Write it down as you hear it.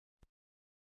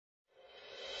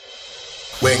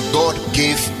When God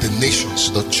gave the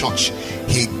nations the church,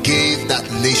 he gave that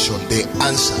nation the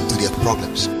answer to their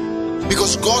problems.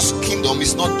 Because God's kingdom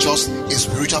is not just a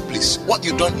spiritual place. What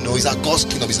you don't know is that God's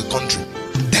kingdom is a country.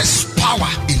 There's power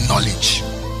in knowledge.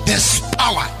 There's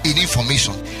power in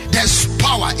information. There's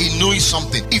power in knowing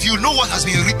something. If you know what has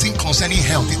been written concerning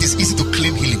health, it is easy to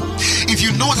claim healing. If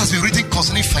you know what has been written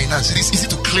concerning finance, it is easy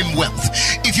to claim wealth.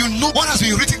 If you know what has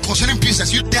been written concerning business,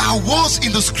 there are words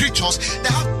in the scriptures that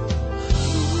have...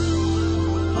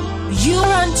 You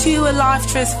are onto a life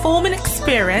transforming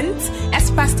experience as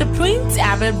Pastor Prince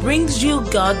Abah brings you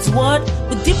God's word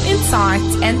with deep insight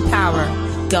and power.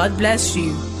 God bless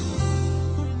you.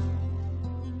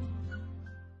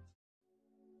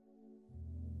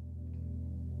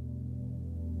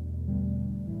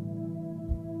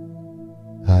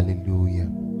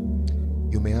 Hallelujah.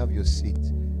 You may have your seat.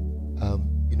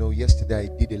 Yesterday I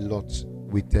did a lot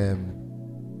with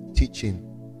teaching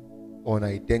on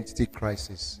identity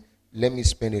crisis. Let me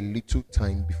spend a little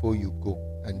time before you go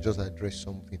and just address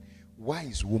something. Why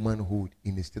is womanhood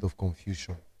in a state of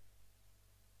confusion?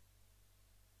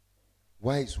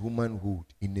 Why is womanhood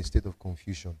in a state of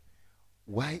confusion?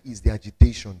 Why is the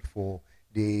agitation for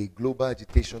the global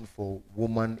agitation for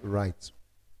woman rights,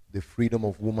 the freedom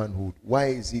of womanhood? Why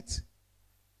is it?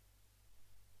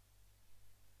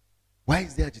 Why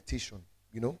is the agitation?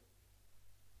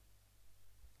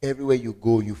 Everywhere you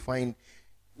go, you find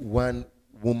one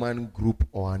woman group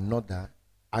or another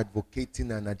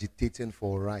advocating and agitating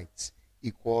for rights,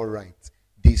 equal rights,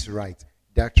 this right,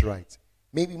 that right.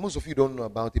 Maybe most of you don't know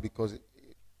about it because, of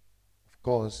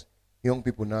course, young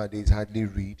people nowadays hardly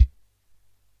read.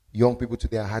 Young people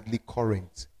today are hardly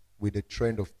current with the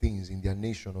trend of things in their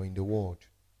nation or in the world.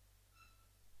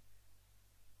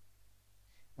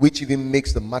 Which even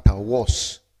makes the matter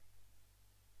worse.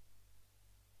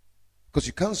 Because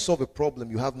you can't solve a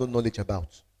problem you have no knowledge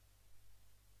about.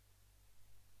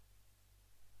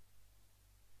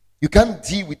 You can't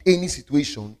deal with any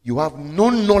situation you have no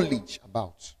knowledge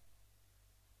about.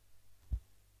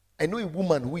 I know a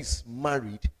woman who is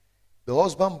married. The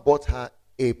husband bought her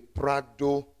a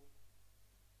Prado.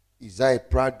 Is that a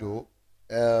Prado?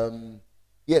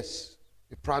 Yes,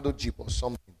 a Prado Jeep or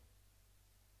something.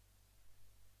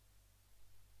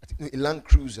 I think a Land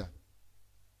Cruiser.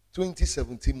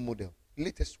 2017 model.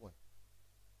 Latest one.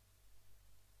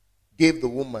 Gave the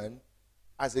woman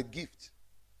as a gift.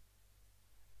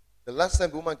 The last time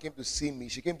the woman came to see me,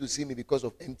 she came to see me because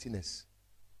of emptiness.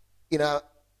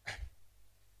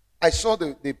 I saw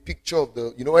the picture of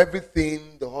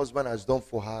everything the husband has done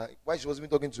for her. While she was even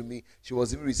talking to me, she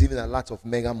was even receiving a lot of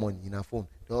mega money in her phone.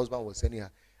 The husband was sending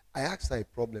her. I asked her a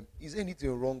problem. Is there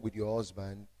anything wrong with your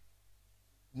husband?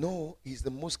 No, he's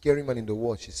the most caring man in the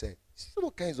world, she said. She said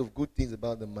all kinds of good things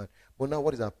about the man. But now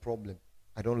what is her problem?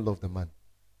 I don't love the man.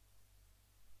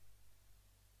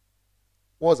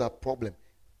 What's her problem?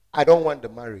 I don't want the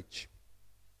marriage.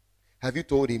 Have you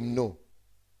told him no?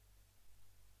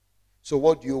 So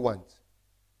what do you want?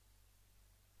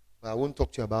 Well, I won't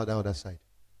talk to you about the other side.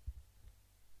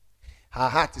 Her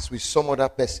heart is with some other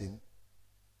person,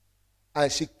 and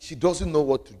she doesn't know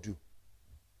what to do.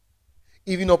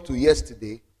 Even up to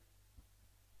yesterday,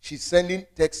 she's sending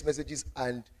text messages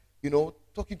and,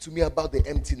 talking to me about the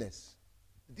emptiness.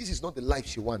 This is not the life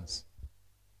she wants.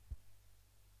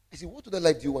 I said, what other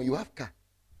life do you want? You have car.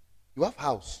 You have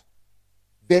house.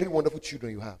 Very wonderful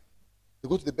children you have. They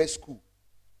go to the best school.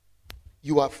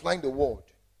 You are flying the world.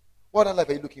 What other life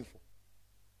are you looking for?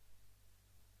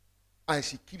 And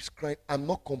she keeps crying, I'm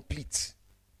not complete.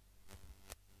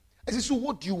 I said, so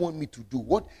what do you want me to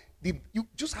do? You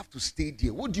just have to stay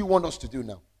there. What do you want us to do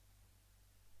now?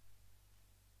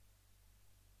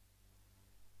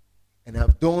 And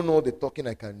I've done all the talking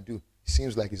I can do. It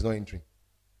seems like it's not entering.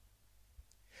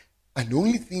 And the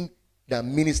only thing that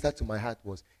ministered to my heart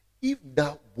was, if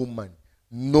that woman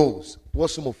knows what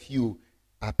some of you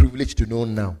are privileged to know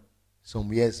now,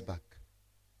 some years back,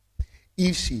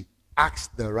 if she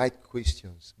asked the right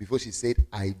questions before she said,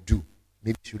 I do,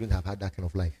 maybe she wouldn't have had that kind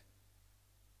of life.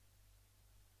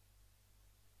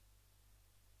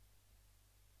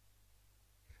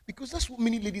 Because that's what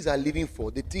many ladies are living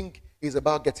for. They think it's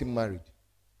about getting married.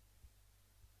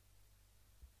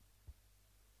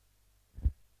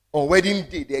 On wedding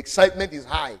day, the excitement is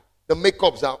high. The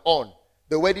makeups are on.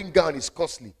 The wedding gown is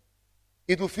costly.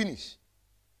 It will finish.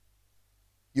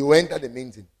 You enter the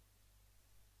main thing.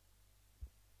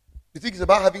 You think it's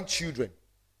about having children.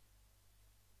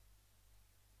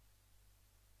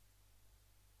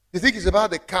 You think it's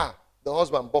about the car the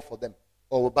husband bought for them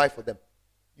or will buy for them.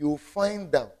 You will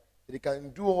find out that they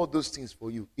can do all those things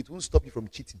for you. It won't stop you from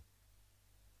cheating.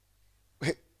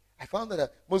 I found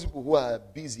that most people who are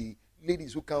busy,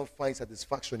 ladies who can't find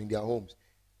satisfaction in their homes,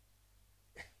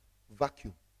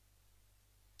 vacuum.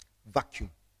 Vacuum.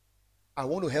 I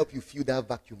want to help you fill that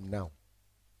vacuum now.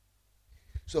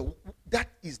 So that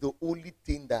is the only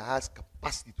thing that has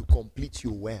capacity to complete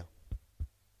you well.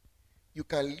 You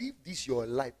can live this your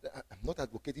life. I'm not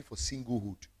advocating for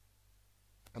singlehood.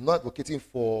 I'm not advocating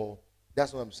for,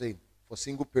 that's what I'm saying, for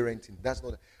single parenting. That's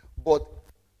not. But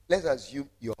let's assume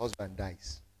your husband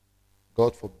dies.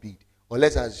 God forbid. Or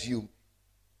let's assume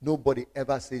nobody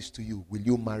ever says to you, will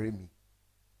you marry me?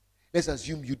 Let's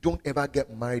assume you don't ever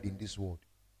get married in this world.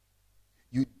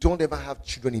 You don't ever have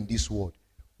children in this world.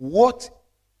 What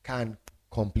can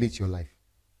complete your life?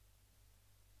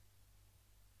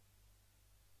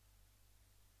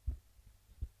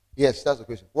 Yes, that's the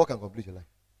question. What can complete your life?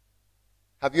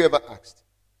 Have you ever asked?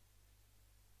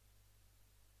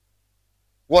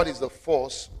 What is the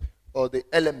force or the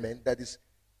element that is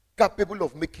capable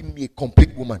of making me a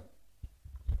complete woman?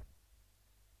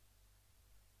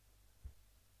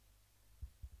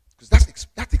 Because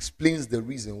that explains the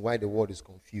reason why the world is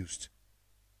confused.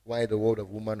 Why the world of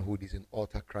womanhood is in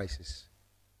utter crisis.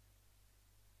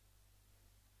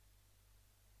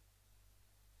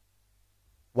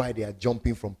 Why they are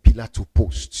jumping from pillar to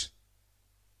post.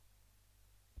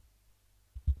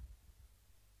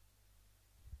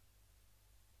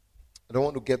 I don't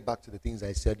want to get back to the things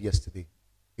I said yesterday.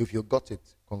 If you got it,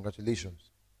 congratulations.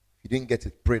 If you didn't get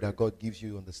it, pray that God gives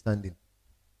you understanding.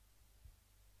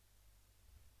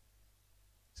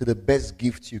 So the best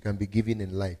gift you can be given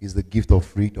in life is the gift of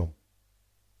freedom.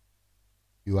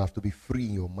 You have to be free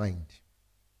in your mind.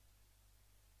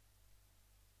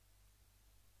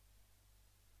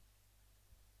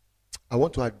 I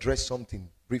want to address something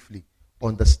briefly.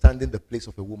 Understanding the place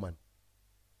of a woman.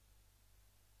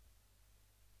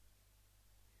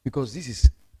 Because this is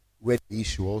where the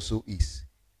issue also is.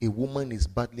 A woman is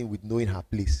battling with knowing her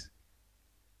place.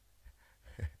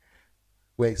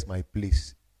 Where is my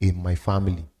place in my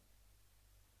family?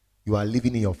 You are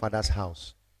living in your father's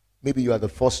house. Maybe you are the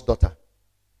first daughter.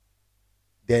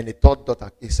 Then a third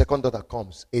daughter, a second daughter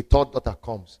comes. A third daughter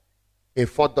comes. A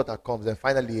fourth daughter comes. And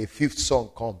finally a fifth son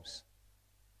comes.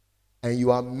 And you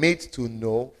are made to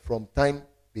know from time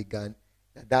began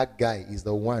that that guy is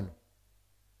the one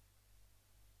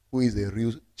who is a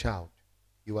real child.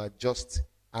 You are just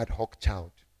ad hoc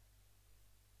child.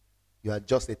 You are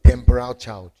just a temporal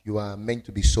child. You are meant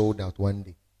to be sold out one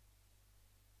day.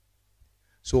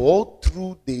 So all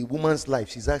through the woman's life,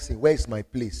 she's asking, where is my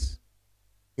place?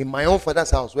 In my own father's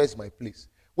house, where is my place?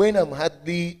 When I'm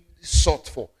hardly sought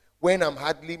for, when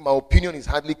my opinion is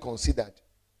hardly considered.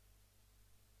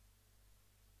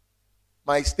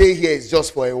 My stay here is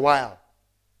just for a while.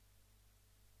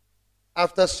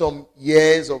 After some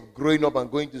years of growing up and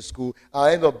going to school, I'll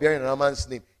end up bearing another man's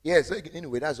name. Yes,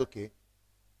 anyway, that's okay.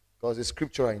 Because it's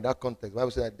scriptural in that context. The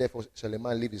Bible says that therefore shall a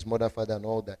man leave his mother, father, and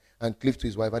all that, and cleave to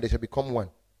his wife, and they shall become one.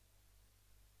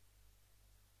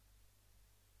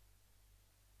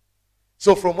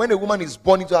 So from when a woman is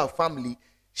born into her family,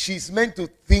 she's meant to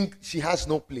think she has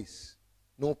no place.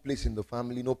 No place in the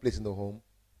family, no place in the home.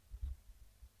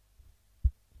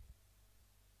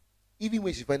 Even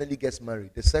when she finally gets married,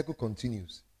 the cycle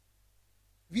continues.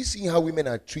 Have you seen how women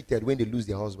are treated when they lose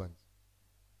their husbands?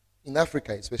 In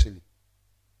Africa especially.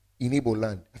 In Igbo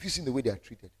land. Have you seen the way they are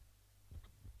treated?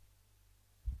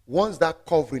 Once that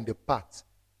covering the part,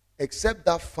 except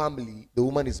that family the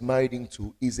woman is married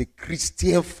into is a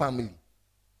Christian family,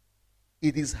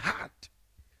 it is hard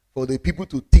for the people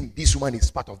to think this woman is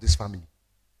part of this family.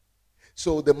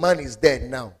 So the man is dead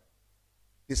now.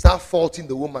 They start faulting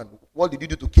the woman. What did you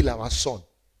do to kill our son?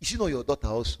 Is she not your daughter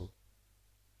also?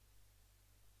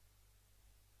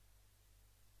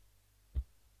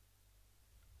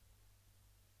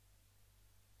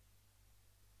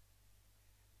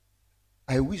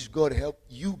 I wish God helped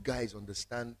you guys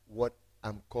understand what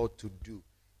I'm called to do.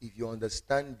 If you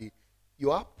understand it,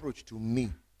 your approach to me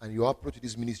and your approach to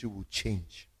this ministry will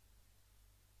change.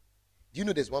 Do you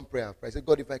know there's one prayer I've prayed? I said,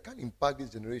 God, if I can't impact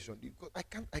this generation, I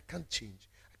can't change.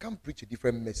 I can't preach a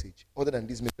different message other than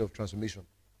this message of transformation.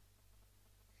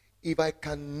 If I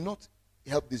cannot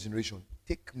help this generation,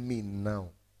 take me now.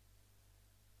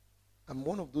 I'm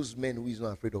one of those men who is not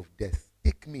afraid of death.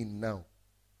 Take me now.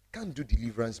 Can't do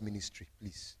deliverance ministry,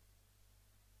 please.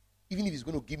 Even if it's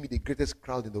going to give me the greatest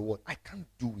crowd in the world, I can't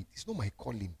do it. It's not my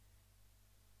calling.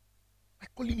 My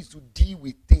calling is to deal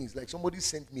with things. Like somebody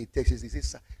sent me a text. They say,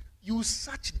 sir, you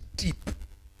search deep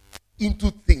into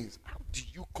things. How do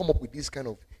you come up with this kind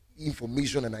of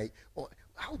information?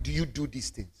 How do you do these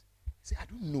things? I say, I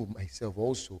don't know myself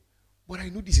also. But I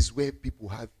know this is where people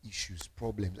have issues,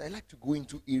 problems. I like to go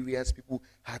into areas people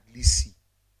hardly see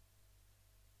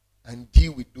and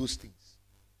deal with those things.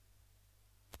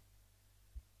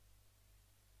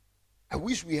 I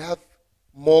wish we have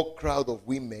more crowd of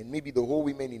women, maybe the whole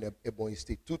women in Ebonyi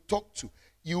State, to talk to.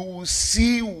 You will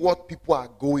see what people are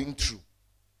going through.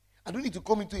 I don't need to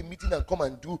come into a meeting and come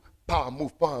and do power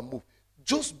move.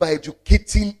 Just by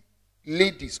educating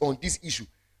ladies on this issue,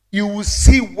 you will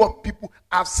see what people.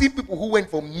 I've seen people who went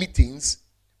for meetings,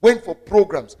 went for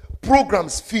programs.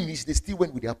 Programs finished, they still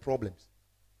went with their problems.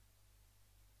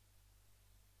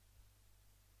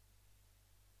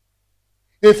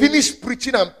 They finished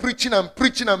preaching and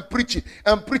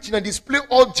display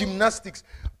all gymnastics.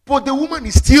 But the woman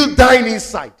is still dying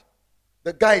inside.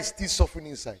 The guy is still suffering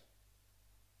inside.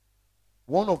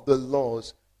 One of the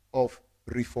laws of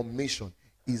reformation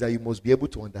is that you must be able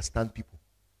to understand people.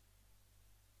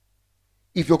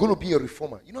 If you're going to be a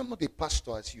reformer, I'm not a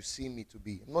pastor as you see me to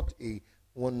be. I'm not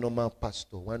one normal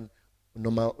pastor, one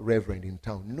normal reverend in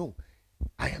town. No.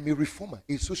 I am a reformer,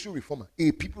 a social reformer,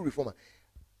 a people reformer.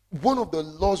 One of the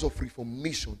laws of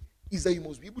reformation is that you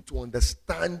must be able to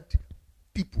understand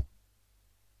people.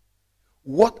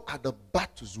 What are the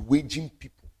battles waging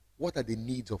people? What are the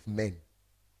needs of men?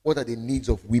 What are the needs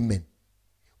of women?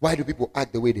 Why do people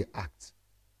act the way they act?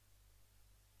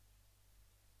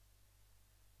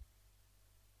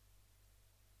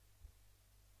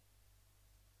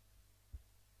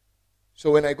 So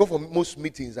when I go for most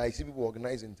meetings, I see people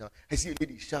organizing in town. I see a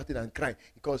lady shouting and crying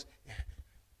because I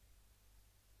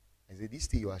say, this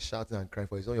thing you are shouting and crying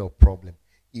for is not your problem.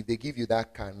 If they give you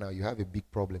that car now, you have a big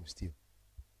problem still.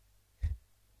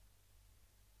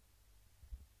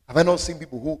 Have I not seen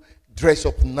people who dress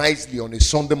up nicely on a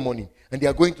Sunday morning and they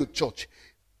are going to church?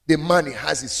 The man, he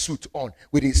has his suit on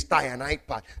with his tie and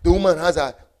iPad. The woman has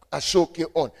a showcase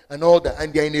on and all that,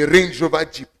 and they are in a Range Rover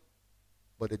Jeep.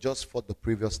 But they just fought the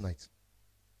previous night.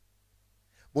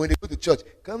 But when they go to church,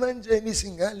 come and join me,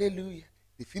 sing hallelujah.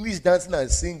 They finish dancing and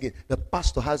singing. The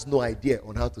pastor has no idea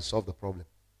on how to solve the problem.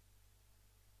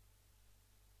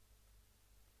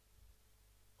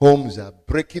 Homes are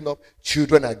breaking up.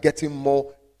 Children are getting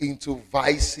more into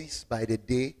vices by the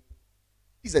day.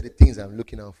 These are the things I'm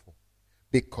looking out for.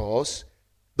 Because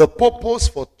the purpose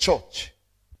for church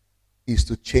is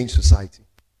to change society.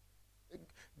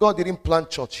 God didn't plant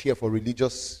church here for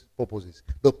religious purposes.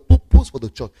 The purpose for the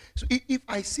church. So if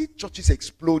I see churches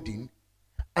exploding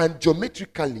and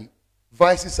geometrically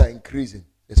vices are increasing,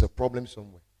 there's a problem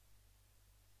somewhere.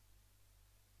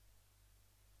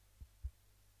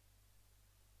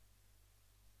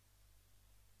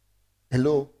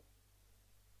 Hello?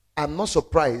 I'm not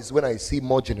surprised when I see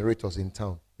more generators in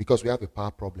town because we have a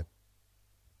power problem.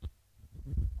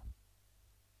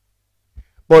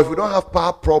 But if we don't have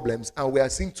power problems and we are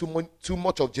seeing too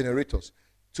much of generators,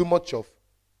 too much of...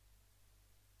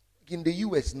 In the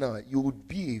US now, you would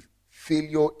be a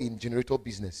failure in generator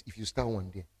business if you start one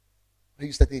day. Why are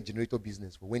you starting a generator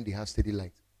business for when they have steady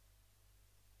light?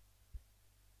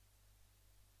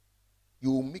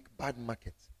 You will make bad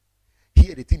market.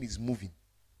 Here the thing is moving.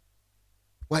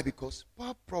 Why? Because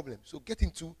power problem. So get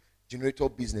into generator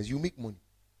business. You make money.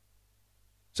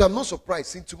 So I'm not surprised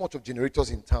seeing too much of generators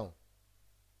in town.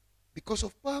 Because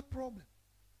of power problem.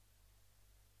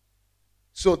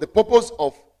 So the purpose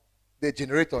of the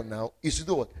generator now is to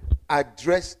do what?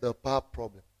 Address the power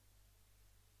problem.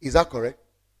 Is that correct?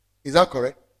 Is that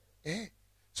correct? Yeah.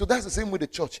 So that's the same way the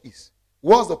church is.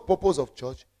 What's the purpose of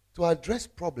church? To address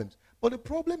problems. But the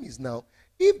problem is now,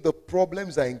 if the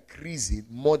problems are increasing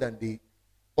more than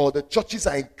or the churches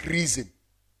are increasing,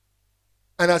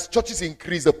 and as churches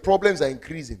increase, the problems are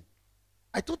increasing.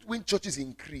 I thought when churches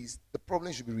increase, the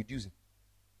problem should be reducing.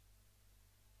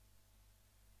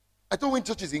 I thought when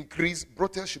churches increase,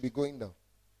 brothels should be going down.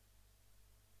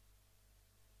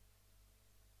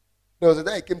 There was a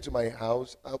day I came to my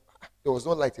house. There was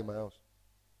no light in my house.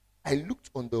 I looked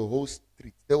on the whole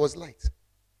street. There was light. I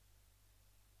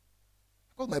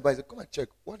called my boy. I said, come and check.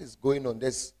 What is going on?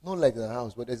 There's no light in the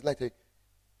house, but there's light. He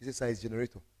said, it's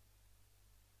generator.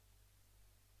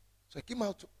 So I came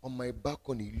out on my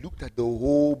balcony, looked at the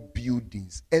whole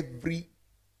buildings. Every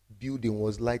building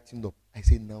was lighting up. I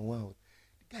said, now wow.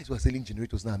 The guys who are selling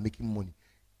generators now are making money.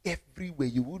 Everywhere.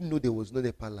 You wouldn't know there was no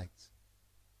NEPA light.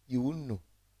 You wouldn't know.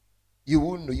 You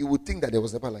wouldn't know. You would think that there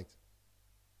was NEPA light.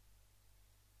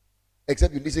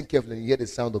 Except you listen carefully and you hear the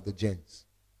sound of the gens.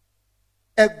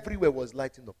 Everywhere was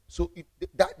lighting up. So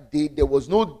that day, there was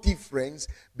no difference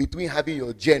between having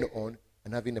your gen on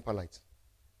and having NEPA lights.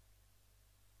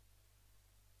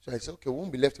 So I said, okay, we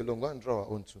won't be left alone. Go and draw our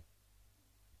own too.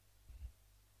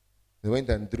 They went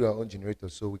and drew our own generator,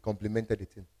 so we complemented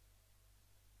it in.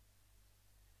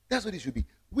 That's what it should be.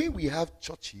 When we have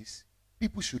churches,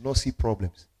 people should not see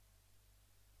problems.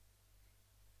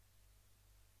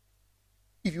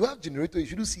 If you have generator, you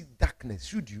shouldn't see darkness,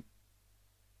 should you?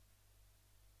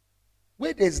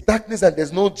 Where there's darkness and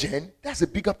there's no gen, that's a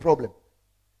bigger problem.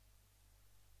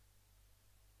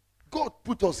 God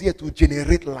put us here to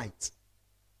generate light.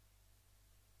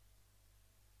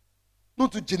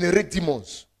 Not to generate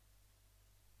demons.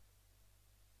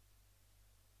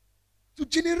 To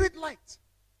generate light.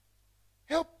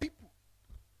 Help people.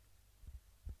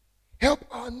 Help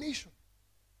our nation.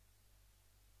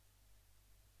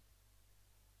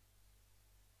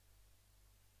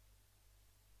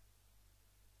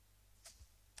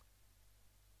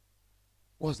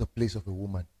 What's the place of a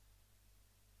woman?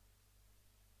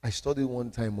 I studied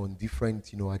one time on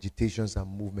different, agitations and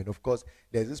movement. Of course,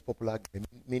 there's this popular guy.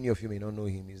 Many of you may not know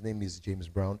him. His name is James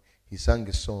Brown. He sang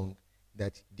a song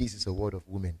that this is a word of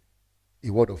women.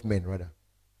 A word of men, rather.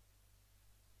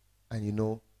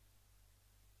 And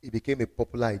it became a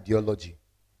popular ideology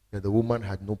that the woman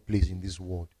had no place in this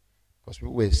world. Because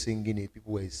people were singing it,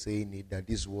 people were saying it, that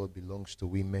this world belongs to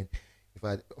women,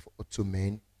 to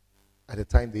men. At the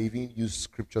time, they even used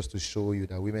scriptures to show you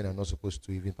that women are not supposed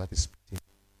to even participate.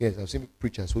 Yes, I've seen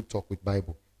preachers who talk with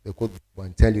Bible. They quote Bible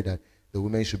and tell you that the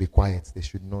women should be quiet. They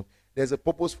should not. There's a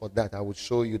purpose for that. I will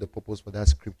show you the purpose for that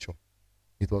scripture.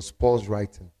 It was Paul's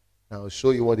writing. Now I'll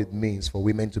show you what it means for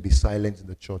women to be silent in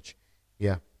the church.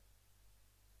 Yeah.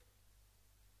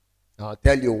 Now I'll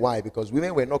tell you why. Because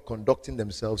women were not conducting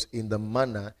themselves in the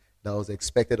manner that was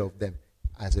expected of them.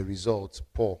 As a result,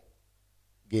 Paul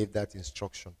gave that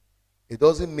instruction. It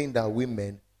doesn't mean that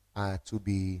women are to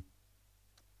be,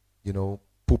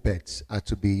 puppets, are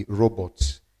to be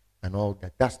robots and all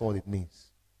that. That's not what it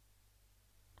means.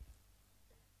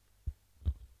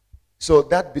 So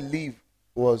that belief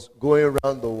was going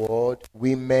around the world.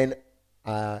 Women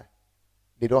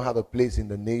they don't have a place in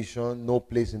the nation, no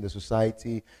place in the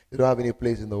society. They don't have any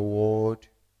place in the world.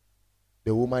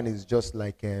 The woman is just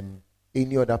like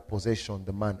any other possession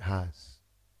the man has.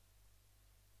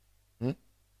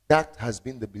 That has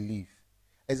been the belief.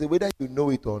 As whether you know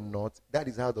it or not, that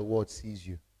is how the world sees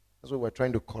you. That's why we're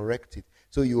trying to correct it.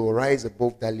 So you will rise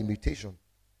above that limitation.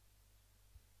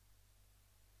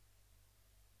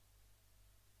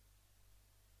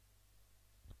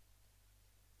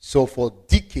 So for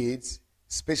decades,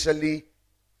 especially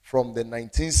from the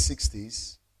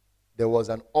 1960s, there was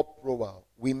an uproar.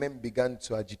 Women began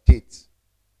to agitate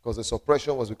because the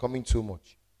suppression was becoming too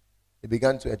much. They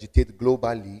began to agitate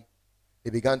globally. They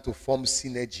began to form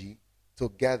synergy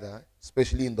together,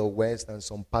 especially in the West and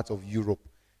some parts of Europe.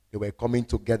 They were coming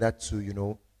together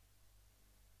to,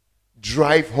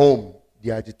 drive home the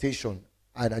agitation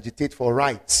and agitate for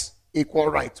rights,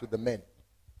 equal rights with the men.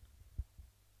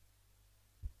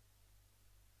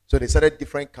 So they started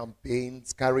different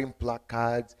campaigns, carrying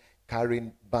placards,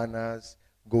 carrying banners,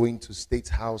 going to state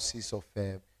houses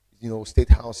state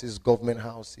houses, government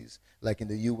houses, like in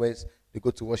the U.S., they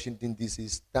go to Washington, D.C.,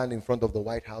 stand in front of the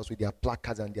White House with their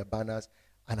placards and their banners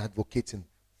and advocating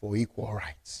for equal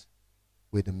rights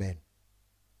with the men.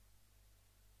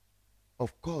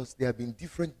 Of course, there have been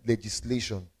different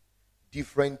legislation.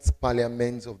 Different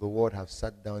parliaments of the world have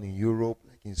sat down in Europe,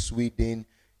 like in Sweden,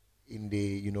 in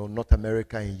the North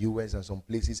America, in U.S. and some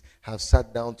places, have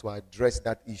sat down to address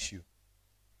that issue.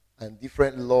 And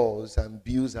different laws and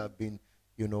bills have been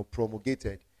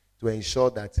promulgated to ensure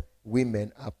that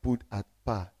women are put at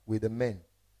par with the men.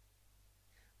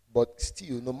 But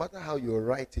still, no matter how you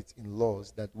write it in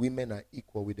laws that women are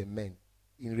equal with the men,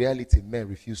 in reality, men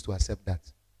refuse to accept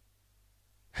that.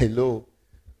 Hello?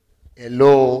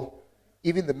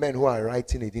 Even the men who are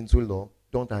writing it into law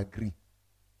don't agree.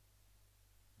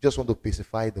 Just want to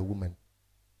pacify the woman.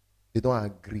 They don't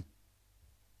agree.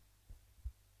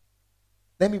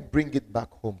 Let me bring it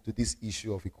back home to this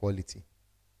issue of equality.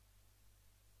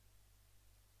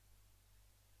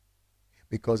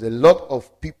 Because a lot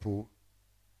of people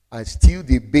are still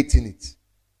debating it.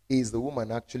 Is the woman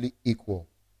actually equal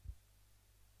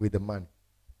with the man?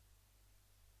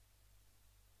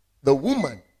 The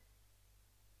woman,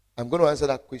 I'm going to answer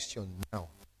that question now.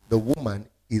 The woman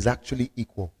is actually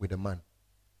equal with the man.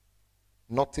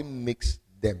 Nothing makes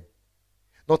them.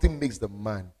 Nothing makes the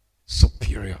man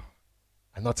superior.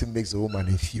 And nothing makes the woman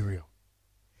inferior.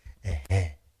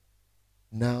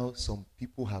 Now some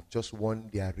people have just won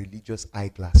their religious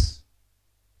eyeglass.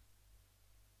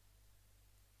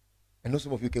 I know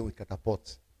some of you came with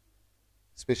catapult.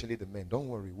 Especially the men. Don't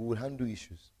worry, we will handle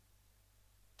issues.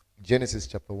 Genesis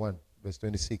chapter 1, verse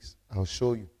 26. I'll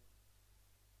show you.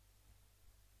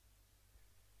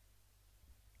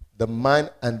 the man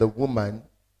and the woman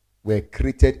were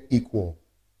created equal,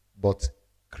 but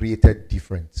created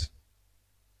different.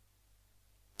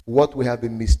 What we have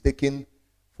been mistaken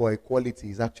for equality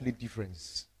is actually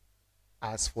difference.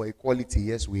 As for equality,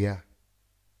 yes, we are.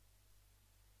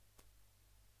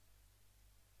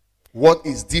 What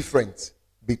is different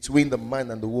between the man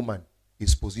and the woman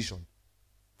is position.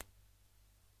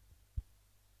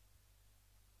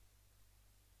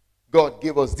 God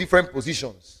gave us different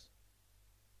positions.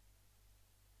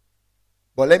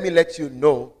 But let me let you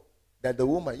know that the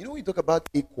woman, you know, we talk about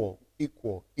equal. I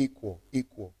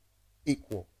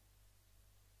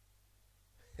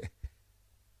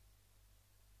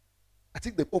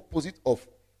think the opposite of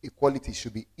equality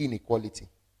should be inequality.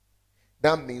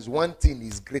 That means one thing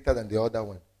is greater than the other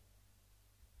one.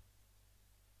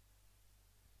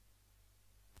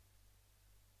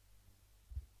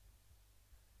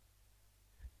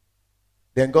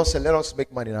 Then God said, let us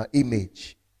make man in our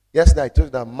image. Yesterday I told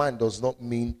you that man does not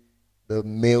mean the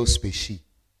male species.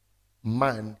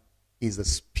 Man is a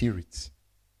spirit.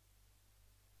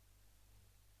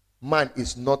 Man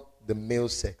is not the male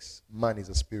sex. Man is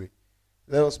a spirit.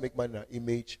 Let us make man in our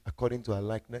image according to our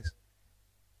likeness.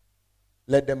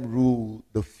 Let them rule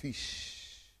the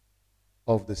fish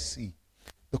of the sea.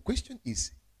 The question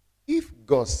is, if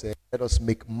God said, let us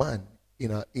make man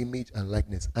in our image and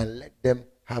likeness and let them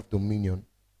have dominion,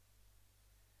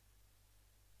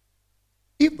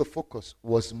 if the focus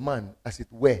was man, as it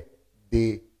were,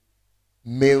 the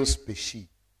male species,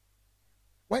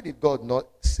 why did God not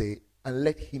say, and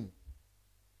let him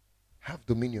have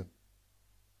dominion?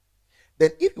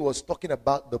 Then if he was talking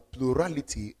about the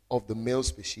plurality of the male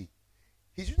species,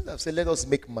 he shouldn't have said, let us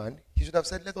make man. He should have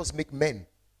said, let us make men.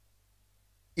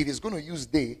 If he's going to use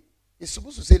they, he's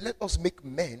supposed to say, let us make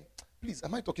men. Please,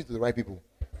 am I talking to the right people?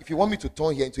 If you want me to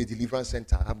turn here into a deliverance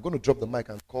center, I'm going to drop the mic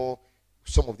and call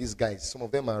some of these guys. Some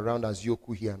of them are around as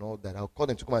Yoku here and all that. I'll call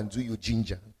them to come and do you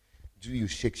ginger. Do you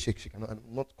shake. I'm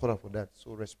not called out for that.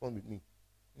 So respond with me.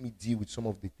 Let me deal with some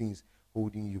of the things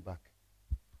holding you back.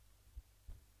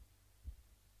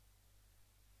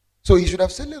 So he should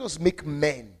have said, let us make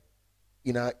men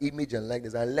in our image and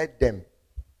likeness and let them.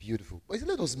 Beautiful. But he said,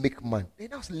 let us make man. Then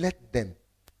now let them.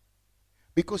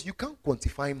 Because you can't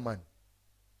quantify man.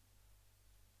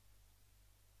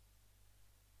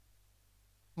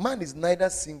 Man is neither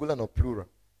singular nor plural.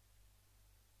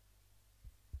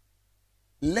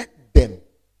 Let them.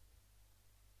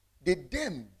 The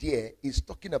them there is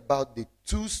talking about the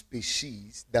two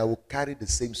species that will carry the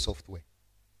same software.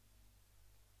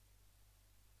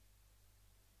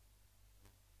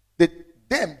 The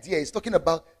them there is talking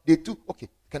about the two. Okay,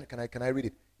 can I read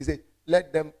it? He said,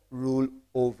 let them rule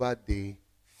over the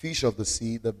fish of the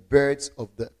sea, the birds of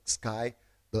the sky,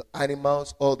 the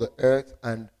animals, all the earth,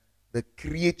 and the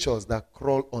creatures that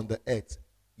crawl on the earth.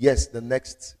 Yes, the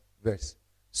next verse.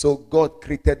 So God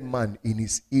created man in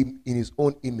his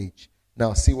own image.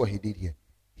 Now see what he did here.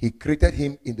 He created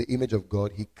him in the image of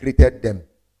God. He created them.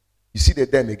 You see the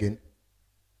them again?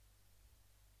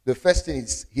 The first thing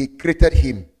is he created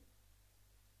him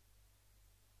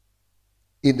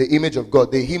in the image of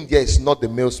God. The him there is not the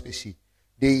male species.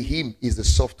 The him is the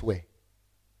software.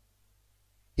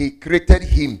 He created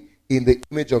him in the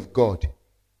image of God.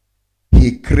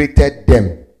 He created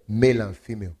them, male and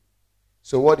female.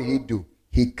 So what did he do?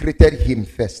 He created him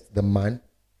first, the man.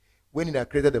 When he had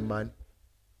created the man,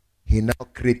 he now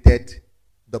created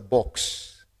the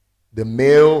box, the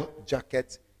male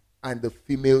jacket and the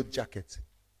female jacket.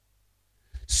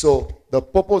 So the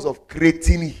purpose of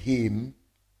creating him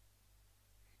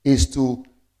is to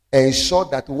ensure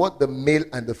that what the male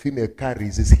and the female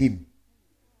carries is him.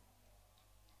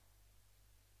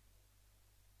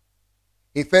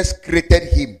 He first created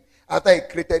him. After he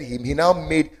created him, he now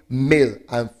made male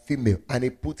and female, and he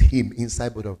put him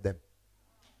inside both of them.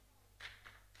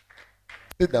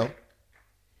 Sit down.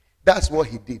 That's what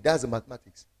he did. That's the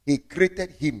mathematics. He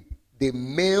created him. The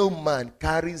male man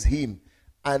carries him,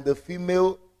 and the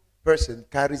female person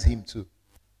carries him too.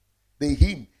 The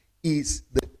him is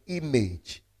the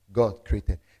image God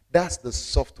created. That's the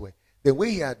software. The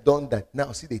way he had done that,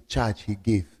 now see the charge he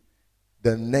gave.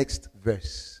 The next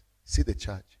verse. See the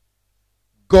charge.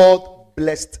 God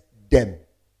blessed them,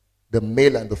 the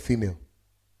male and the female.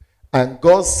 And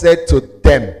God said to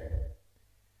them,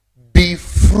 be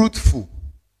fruitful.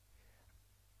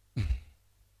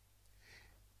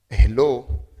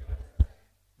 Hello.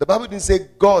 The Bible didn't say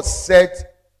God said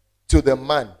to the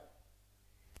man,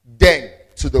 then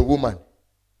to the woman.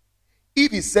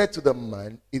 If he said to the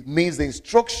man, it means the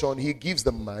instruction he gives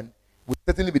the man will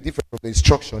certainly be different from the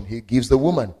instruction he gives the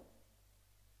woman.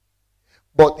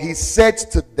 But he said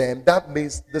to them, that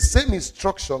means the same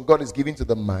instruction God is giving to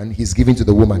the man, he's giving to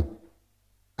the woman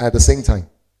at the same time.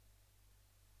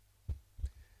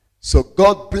 So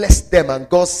God blessed them and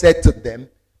God said to them,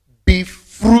 be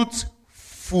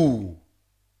fruitful,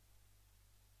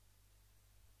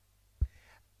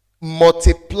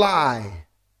 multiply,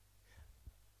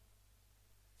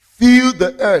 fill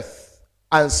the earth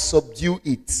and subdue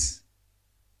it.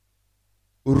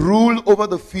 Rule over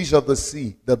the fish of the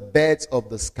sea, the birds of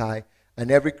the sky,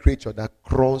 and every creature that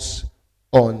crawls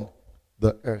on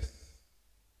the earth.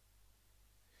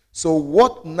 So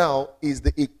what now is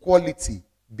the equality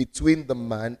between the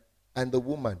man and the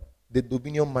woman? The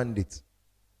dominion mandate.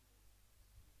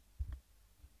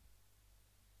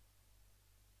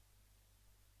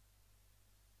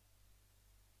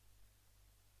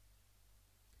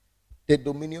 The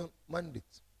dominion mandate.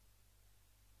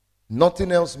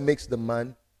 Nothing else makes the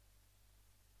man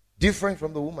different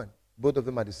from the woman. Both of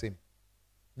them are the same.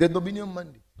 The dominion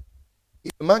mandate.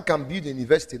 If a man can build a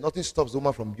university, nothing stops the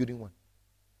woman from building one.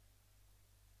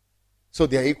 So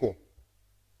they are equal.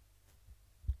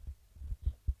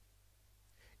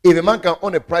 If a man can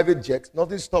own a private jet,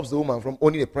 nothing stops the woman from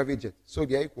owning a private jet. So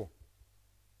they are equal.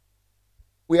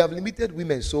 We have limited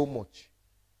women so much.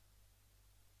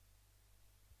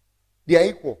 They are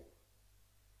equal.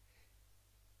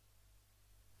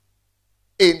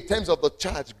 In terms of the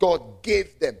charge God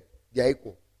gave them, they are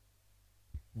equal.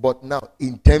 But now,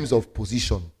 in terms of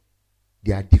position,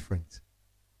 they are different.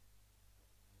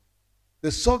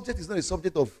 The subject is not a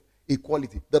subject of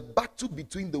equality. The battle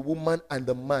between the woman and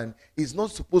the man is not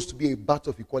supposed to be a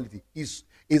battle of equality. It's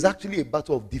actually a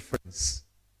battle of difference.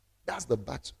 That's the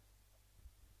battle.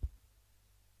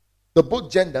 The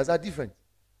both genders are different.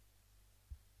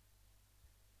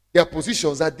 Their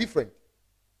positions are different.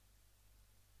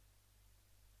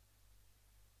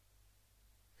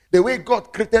 The way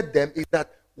God created them is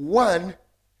that one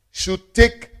should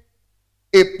take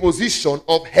a position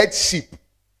of headship.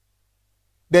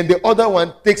 Then the other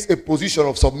one takes a position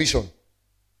of submission.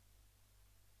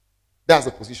 That's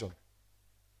the position.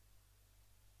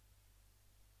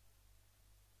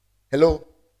 Hello?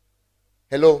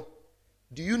 Hello?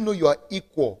 Do you know you are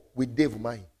equal with Dave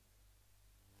Umahi?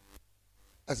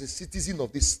 As a citizen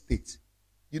of this state,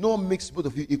 you know what makes both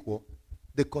of you equal?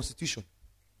 The Constitution.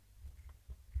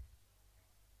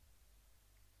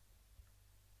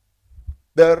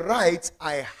 The right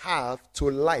I have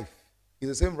to life is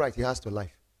the same right he has to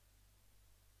life.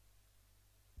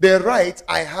 The right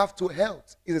I have to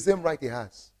health is the same right he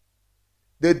has.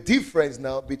 The difference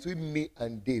now between me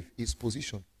and Dave is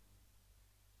position.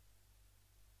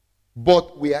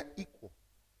 But we are equal.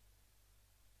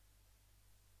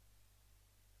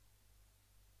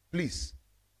 Please.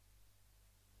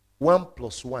 1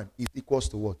 plus 1 is equals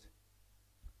to what?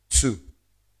 2.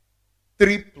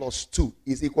 3 plus 2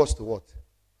 is equals to what?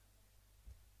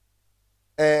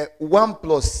 1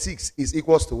 plus 6 is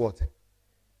equals to what?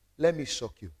 Let me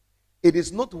shock you. It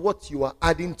is not what you are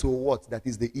adding to what that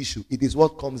is the issue. It is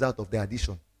what comes out of the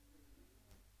addition.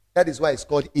 That is why it's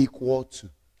called equal to.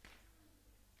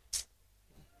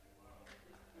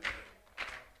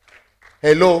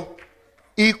 Hello?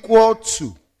 Equal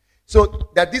to. So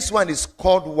that this one is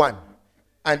called 1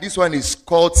 and this one is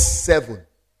called 7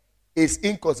 is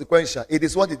inconsequential. It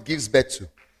is what it gives birth to.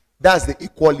 That's the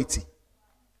equality.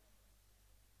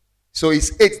 So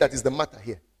it's 8 that is the matter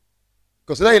here.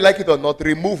 Because whether you like it or not,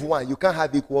 remove 1, you can't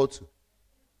have equal to.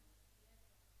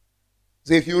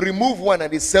 So if you remove 1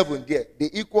 and it's 7 there, the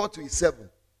equal to is 7.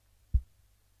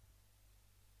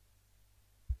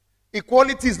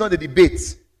 Equality is not a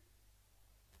debate.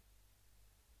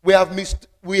 We have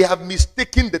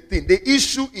mistaken the thing. The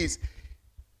issue is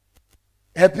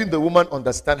helping the woman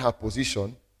understand her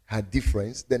position, her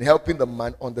difference, then helping the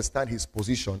man understand his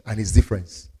position and his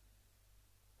difference.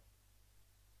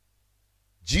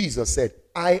 Jesus said,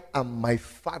 I and my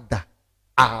Father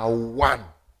are one.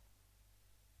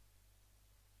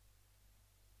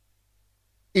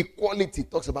 Equality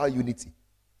talks about unity.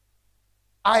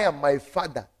 I and my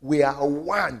Father, we are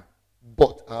one,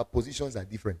 but our positions are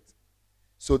different.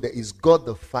 So there is God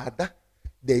the Father,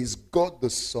 there is God the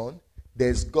Son, there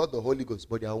is God the Holy Ghost,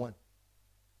 but they are one.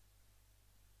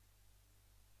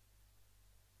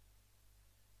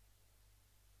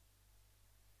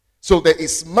 So there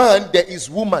is man, there is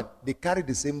woman. They carry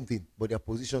the same thing, but their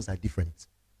positions are different.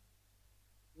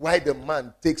 Why the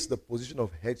man takes the position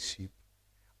of headship,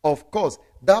 of course,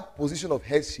 that position of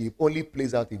headship only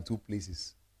plays out in 2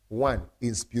 places. 1,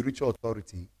 in spiritual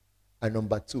authority, and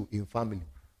number 2, in family.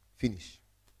 Finish.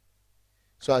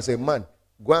 So as a man,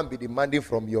 go and be demanding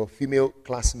from your female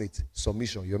classmate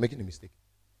submission. You're making a mistake.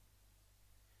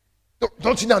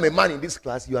 Don't you know I'm a man in this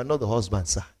class? You are not the husband,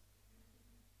 sir.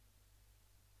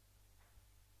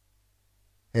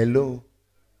 Hello?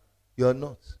 You are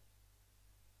not.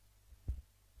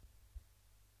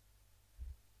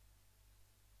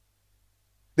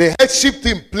 The headship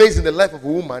thing plays in the life of a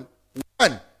woman,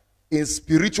 one, in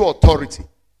spiritual authority.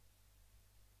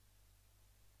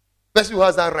 The person who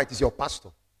has that right is your pastor.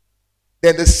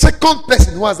 Then the second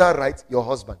person who has that right, your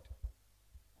husband.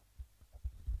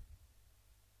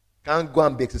 Can't go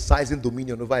and be exercising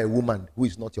dominion over a woman who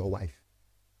is not your wife.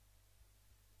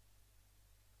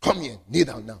 Come here, kneel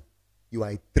down now. You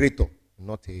are a traitor,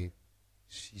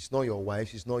 she's not your wife,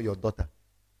 she's not your daughter.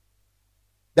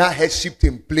 That headship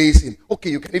thing plays in, okay,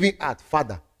 you can even add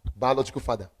father, biological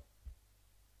father.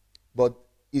 But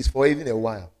it's for even a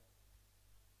while.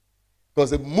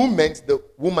 Because the moment the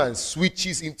woman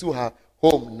switches into her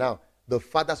home now, the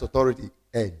father's authority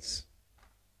ends.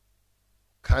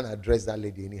 Can't address that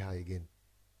lady anyhow again.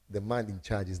 The man in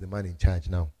charge is the man in charge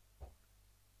now.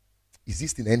 Is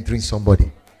this thing entering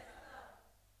somebody?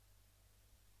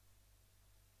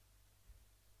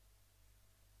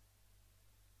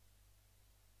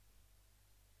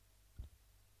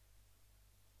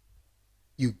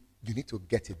 You need to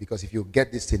get it, because if you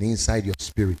get this thing inside your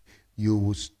spirit, you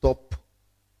will stop.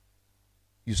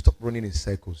 You stop running in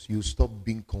circles. You stop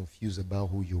being confused about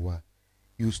who you are.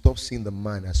 You stop seeing the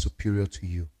man as superior to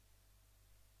you.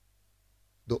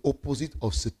 The opposite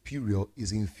of superior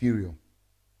is inferior.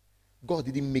 God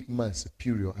didn't make man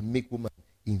superior and make woman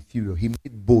inferior. He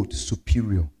made both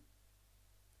superior.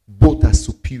 Both are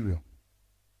superior.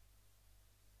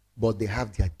 But they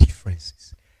have their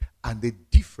differences. And the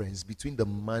difference between the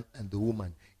man and the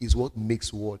woman is what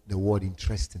makes the word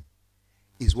interesting.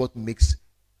 Is what makes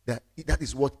that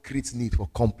is what creates need for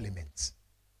compliments.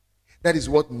 That is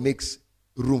what makes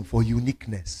room for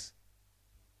uniqueness.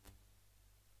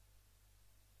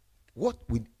 What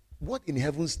in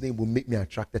heaven's name will make me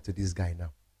attracted to this guy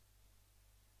now?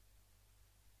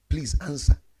 Please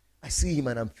answer. I see him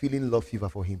and I'm feeling love fever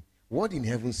for him. What in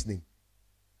heaven's name?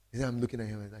 I'm looking at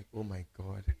him and I'm like, oh my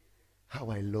God. How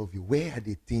I love you. Where are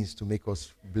the things to make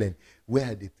us blend?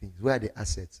 Where are the things? Where are the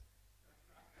assets?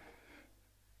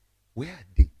 Where are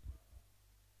they?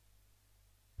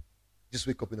 Just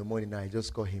wake up in the morning and I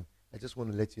just call him. I just want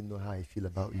to let you know how I feel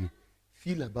about you.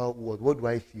 Feel about what? What do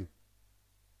I feel?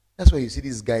 That's why you see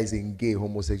these guys in gay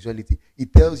homosexuality.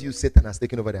 It tells you Satan has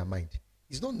taken over their mind.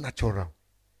 It's not natural.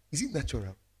 Is it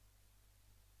natural?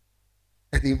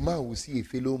 That a man will see a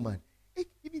fellow man. Hey,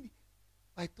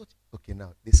 I thought, okay,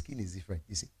 now the skin is different.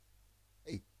 You see?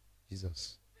 Hey,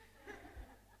 Jesus.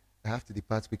 I have to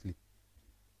depart quickly.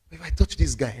 If I touch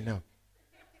this guy now,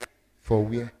 for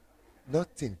where?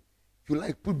 Nothing. If you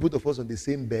like, put both of us on the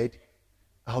same bed,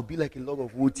 I'll be like a log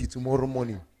of wood tomorrow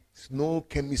morning. There's no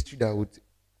chemistry that would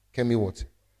chemi what?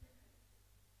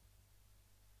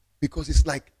 Because it's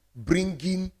like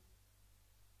bringing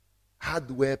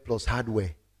hardware plus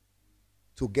hardware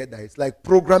together. It's like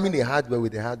programming a hardware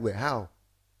with a hardware. How?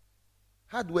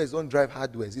 Hardwares don't drive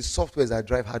hardwares. It's softwares that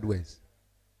drive hardwares.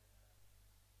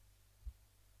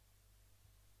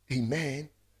 Amen.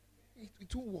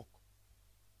 It won't work.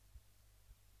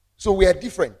 So we are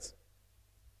different.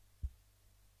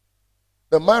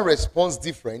 The man responds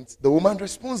different. The woman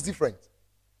responds different.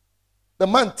 The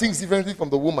man thinks differently from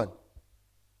the woman.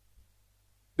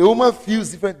 The woman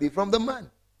feels differently from the man.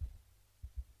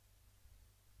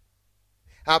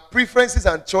 Her preferences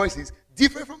and choices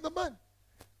differ from the man.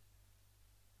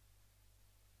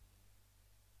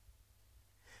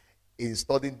 In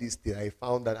studying this thing, I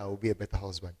found that I will be a better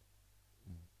husband.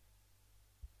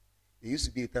 There used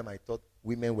to be a time I thought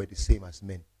women were the same as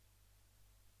men.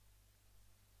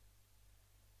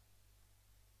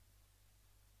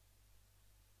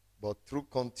 But through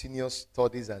continuous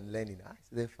studies and learning, I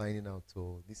started finding out,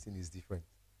 oh, this thing is different.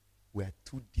 We are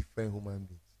two different human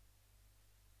beings.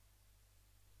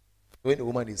 When a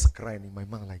woman is crying in my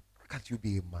mind, like, can't you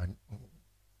be a man?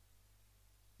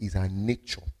 It's her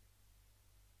nature.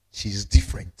 She's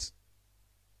different.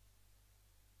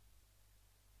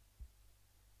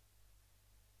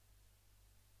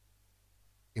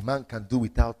 A man can do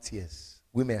without tears.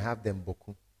 Women have them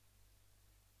boku.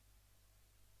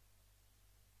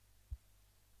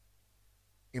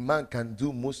 A man can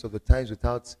do most of the times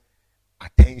without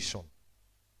attention.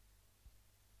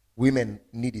 Women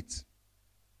need it.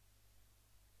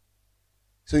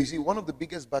 So you see, one of the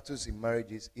biggest battles in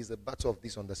marriages is the battle of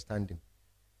misunderstanding.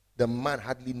 The man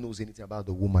hardly knows anything about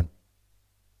the woman.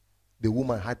 The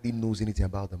woman hardly knows anything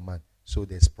about the man. So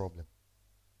there's problem.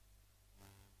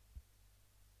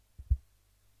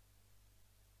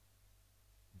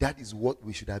 That is what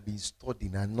we should have been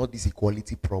studying, and not this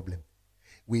equality problem.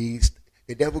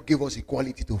 The devil gave us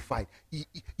equality to fight.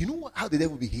 You know how the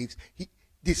devil behaves?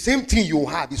 The same thing you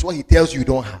have is what he tells you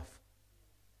don't have.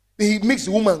 He makes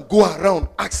the woman go around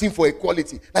asking for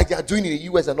equality, like they are doing in the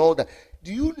US and all that.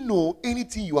 Do you know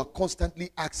anything you are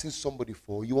constantly asking somebody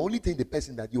for, you are only telling the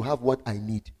person that you have what I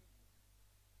need.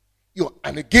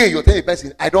 And again, you're telling the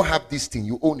person, I don't have this thing,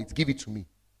 you own it, give it to me.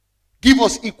 Give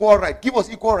us equal right. Give us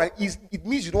equal right. It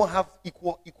means you don't have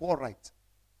equal right.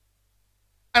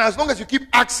 And as long as you keep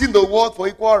asking the world for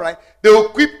equal right, they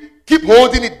will keep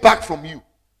holding it back from you.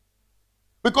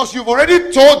 Because you've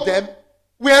already told them,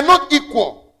 we are not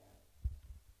equal.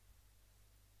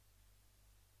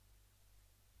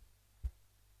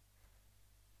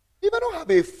 If I don't have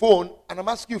a phone and I'm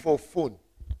asking you for a phone,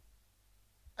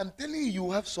 I'm telling you,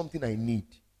 you have something I need.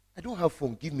 I don't have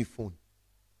phone, give me phone.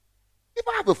 If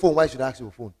I have a phone, why should I ask you for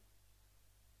a phone?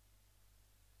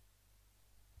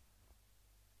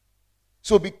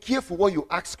 So be careful what you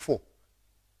ask for.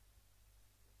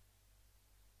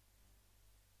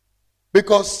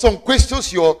 Because some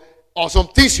questions or some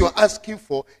things you're asking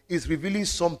for is revealing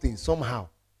something somehow.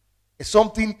 It's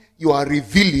something you are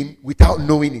revealing without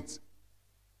knowing it.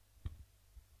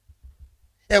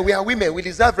 And we are women. We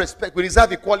deserve respect. We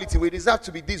deserve equality. We deserve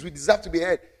to be this. We deserve to be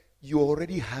heard. You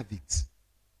already have it.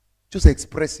 Just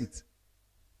express it.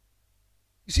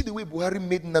 You see the way Buhari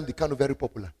made Nnamdi Kanu very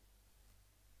popular.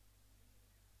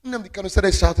 Nnamdi Kanu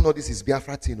started shouting all this is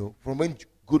Biafra thing, from when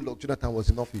Goodluck Jonathan was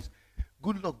in office.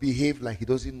 Goodluck behaved like he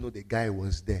doesn't know the guy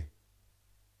was there.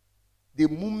 The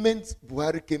moment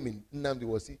Buhari came in,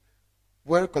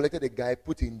 Buhari collected the guy,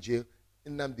 put in jail,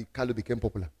 Nnamdi Kanu became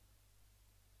popular.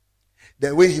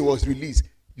 Then when he was released,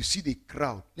 you see the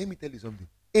crowd. Let me tell you something.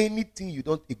 Anything you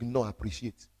don't ignore,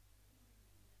 appreciate.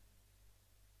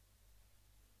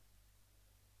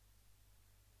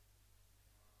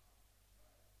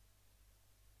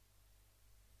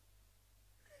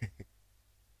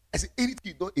 I say anything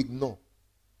you don't ignore,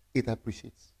 it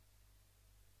appreciates.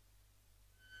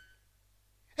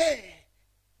 Hey,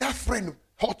 that friend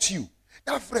hurt you.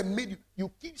 That friend made you.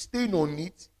 You keep staying on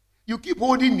it. You keep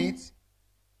holding it.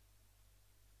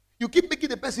 You keep making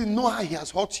the person know how he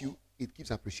has hurt you. It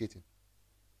keeps appreciating.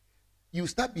 You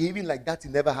start behaving like that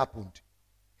thing never happened.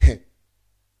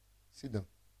 Sit down.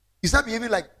 You start behaving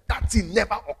like that thing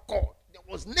never occurred. There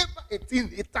was never a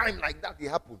time like that it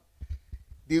happened.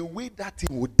 The way that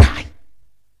thing would die.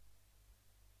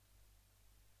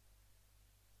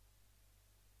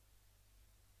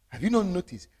 Have you not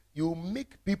noticed? You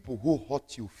make people who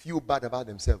hurt you feel bad about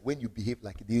themselves when you behave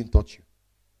like it didn't touch you.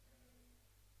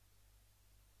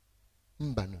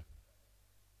 Mbano.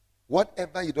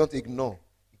 Whatever you don't ignore,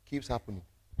 it keeps happening.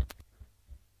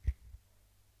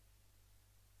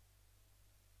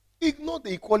 Ignore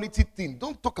the equality thing.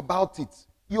 Don't talk about it.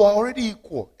 You are already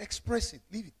equal. Express it.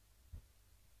 Leave it.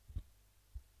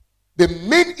 The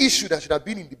main issue that should have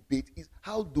been in debate is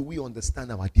how do we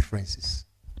understand our differences?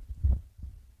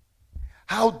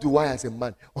 How do I, as a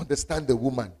man, understand the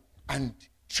woman and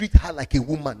treat her like a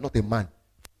woman, not a man?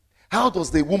 How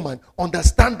does the woman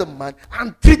understand the man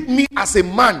and treat me as a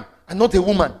man and not a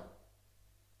woman?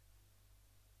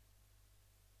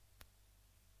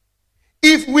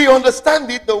 If we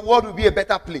understand it, the world will be a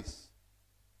better place.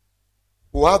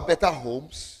 We'll have better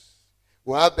homes.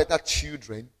 We'll have better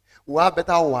children. We'll have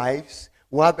better wives.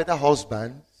 We'll have better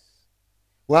husbands.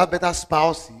 We'll have better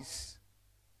spouses.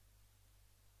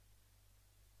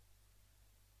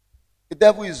 The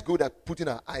devil is good at putting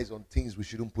our eyes on things we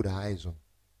shouldn't put our eyes on.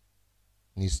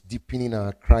 And he's deepening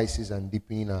our crisis and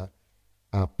deepening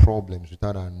our problems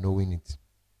without our knowing it.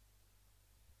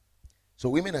 So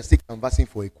women are still canvassing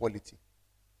for equality.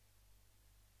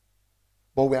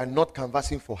 But we are not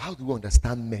canvassing for how do we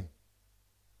understand men?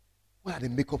 What are the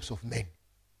makeups of men?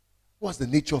 What's the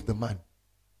nature of the man?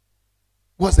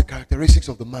 What's the characteristics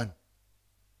of the man?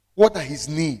 What are his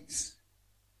needs?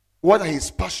 What are his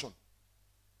passions?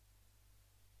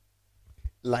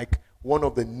 Like one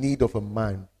of the needs of a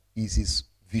man is his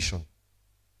vision.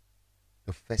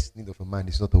 The first need of a man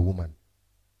is not a woman.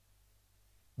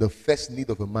 The first need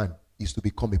of a man is to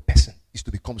become a person, is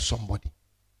to become somebody.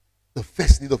 The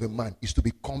first need of a man is to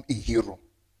become a hero.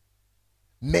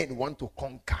 Men want to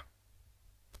conquer.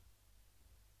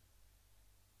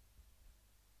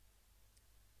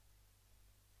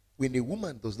 When a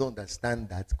woman does not understand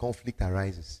that, conflict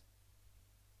arises.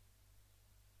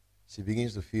 She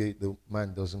begins to feel the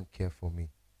man doesn't care for me.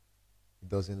 He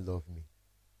doesn't love me.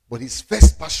 But his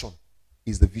first passion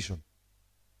is the vision.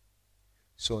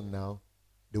 So now,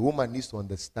 the woman needs to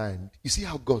understand. You see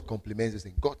how God complements this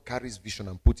thing. God carries vision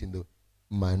and puts in the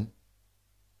man.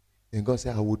 And God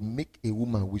said, I would make a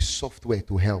woman with software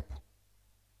to help.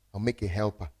 I'll make a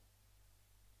helper.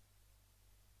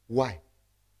 Why?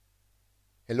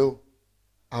 Hello?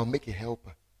 I'll make a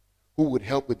helper who would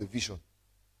help with the vision.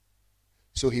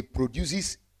 So he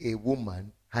produces a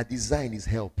woman. Her design is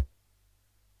help.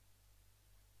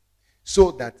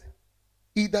 So that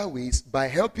either ways, by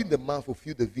helping the man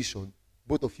fulfill the vision,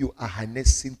 both of you are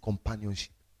harnessing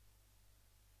companionship.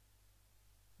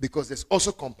 Because there's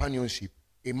also companionship.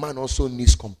 A man also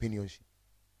needs companionship.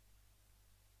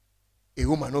 A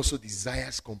woman also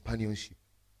desires companionship.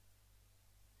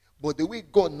 But the way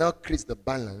God now creates the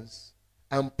balance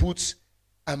and puts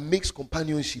and makes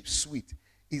companionship sweet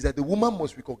is that the woman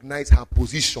must recognize her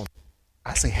position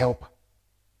as a helper.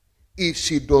 If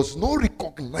she does not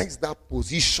recognize that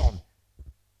position,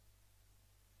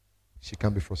 she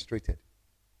can be frustrated.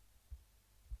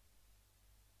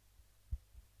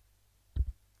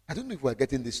 I don't know if we're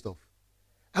getting this stuff.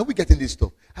 Are we getting this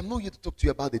stuff? I'm not here to talk to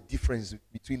you about the difference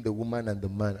between the woman and the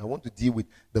man. I want to deal with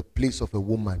the place of a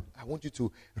woman. I want you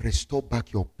to restore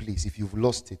back your place if you've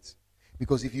lost it.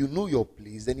 Because if you know your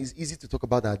place, then it's easy to talk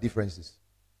about our differences.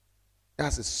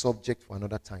 That's a subject for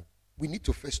another time. We need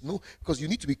to first know, because you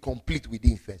need to be complete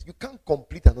within first. You can't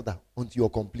complete another until you're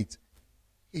complete.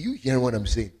 Are you hearing what I'm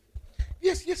saying?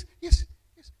 Yes.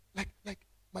 Like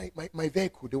my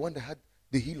vehicle, the one that had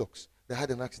the Hilux, that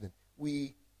had an accident.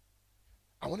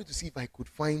 I wanted to see if I could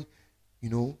find,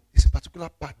 this particular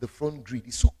part, the front grid.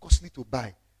 It's so costly to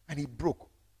buy, and it broke.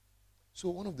 So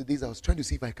one of the days I was trying to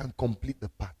see if I can complete the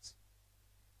parts.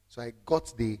 So I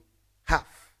got the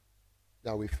half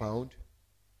that we found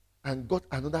and got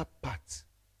another part.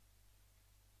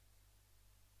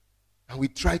 And we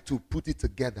tried to put it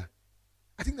together.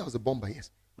 I think that was a bumper,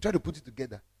 yes. We tried to put it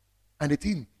together. And the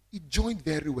thing, it joined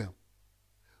very well.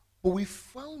 But we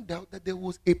found out that there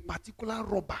was a particular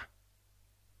rubber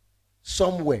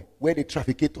somewhere where the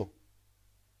trafficator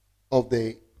of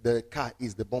the car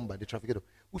is the bumper, the trafficator.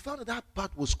 We found that that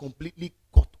part was completely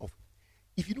cut off.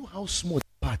 If you know how small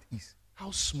that part is,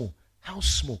 how small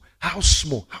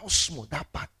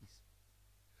that part is.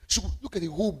 So look at the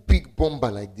whole big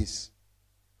bumper like this.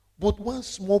 But one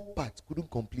small part couldn't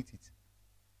complete it.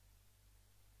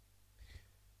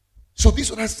 So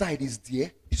this other side is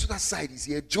there, this other side is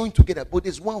here, joined together, but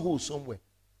there's one hole somewhere.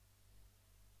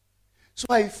 So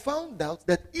I found out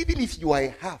that even if you are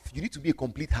a half, you need to be a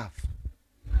complete half.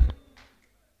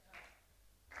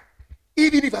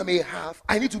 Even if I'm a half,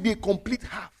 I need to be a complete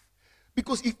half.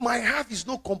 Because if my half is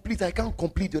not complete, I can't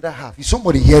complete the other half. Is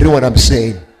somebody hearing what I'm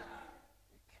saying?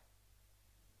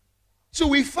 So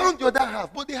we found the other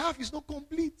half, but the half is not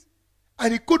complete.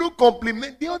 And it couldn't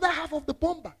complement the other half of the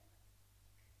bumper.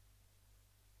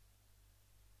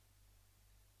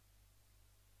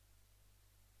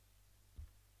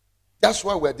 That's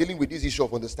why we're dealing with this issue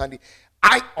of understanding.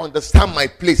 I understand my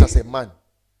place as a man.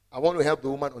 I want to help the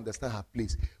woman understand her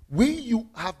place. When you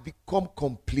have become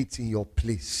complete in your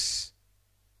place,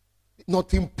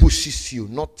 nothing pushes you,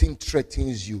 nothing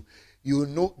threatens you. You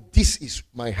know, this is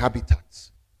my habitat.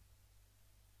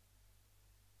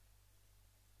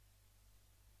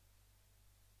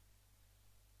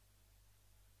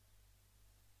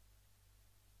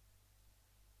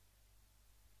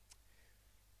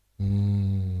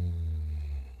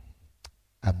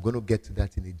 I'm going to get to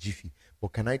that in a jiffy.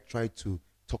 But can I try to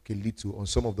talk a little on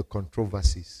some of the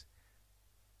controversies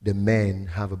the men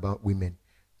have about women?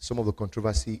 Some of the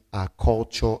controversy our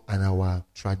culture and our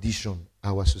tradition,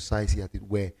 our society, as it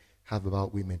were, have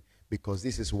about women. Because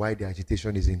this is why the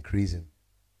agitation is increasing.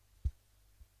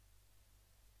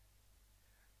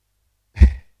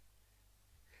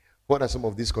 What are some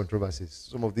of these controversies?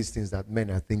 Some of these things that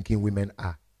men are thinking women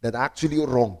are, that are actually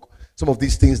wrong. Some of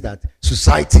these things that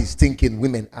society is thinking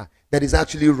women are, that is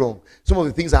actually wrong. Some of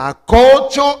the things that our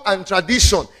culture and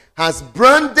tradition has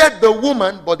branded the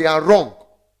woman, but they are wrong.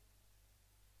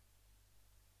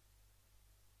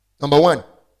 Number one,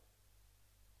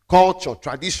 culture,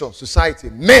 tradition,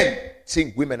 society. Men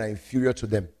think women are inferior to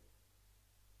them.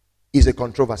 It's a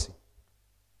controversy.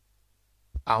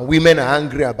 And women are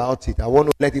angry about it. I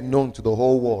want to let it known to the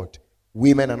whole world.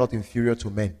 Women are not inferior to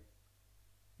men.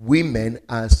 Women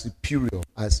are superior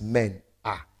as men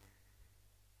are.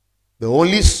 The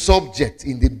only subject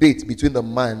in debate between the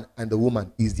man and the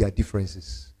woman is their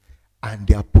differences and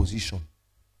their position.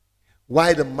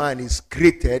 Why the man is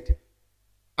created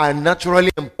and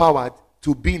naturally empowered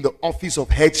to be in the office of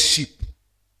headship.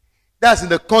 That's in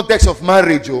the context of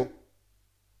marriage, and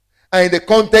in the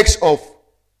context of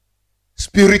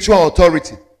spiritual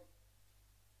authority.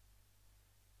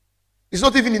 It's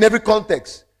not even in every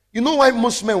context. You know why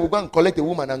most men will go and collect a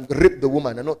woman and rape the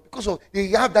woman? And not because they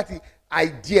have that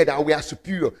idea that we are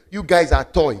superior. You guys are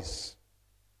toys.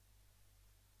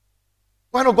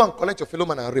 Why not go and collect your fellow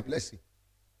man and rape? Let's see.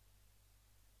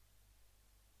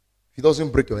 If it doesn't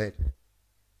break your head.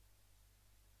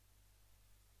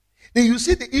 Then you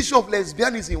see the issue of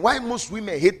lesbianism. Why most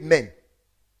women hate men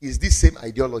is this same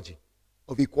ideology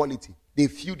of equality. They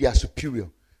feel they are superior.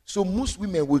 So most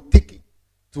women will take it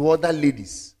to other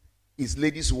ladies. It's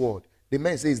ladies' word. The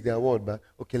men say it's their word, but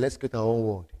okay, let's get our own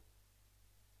word.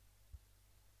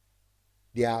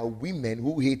 There are women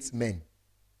who hate men.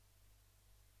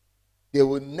 They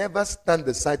will never stand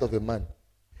the side of a man.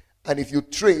 And if you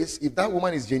trace, if that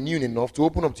woman is genuine enough to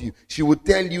open up to you, she will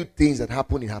tell you things that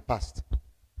happened in her past.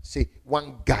 Say,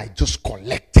 one guy just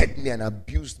collected me and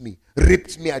abused me,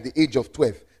 raped me at the age of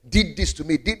 12, did this to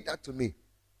me, did that to me.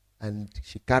 And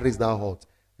she carries that hurt.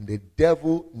 And the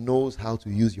devil knows how to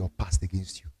use your past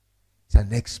against you. He's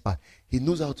an expert. He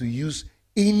knows how to use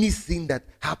anything that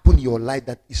happened in your life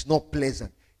that is not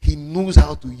pleasant. He knows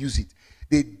how to use it.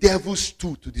 The devil's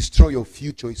tool to destroy your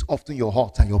future is often your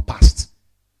heart and your past.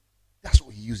 That's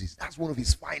what he uses. That's one of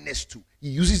his finest tools. He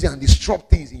uses it and disrupt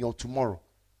things in your tomorrow.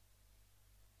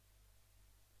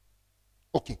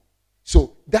 Okay.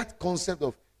 So that concept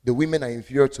of the women are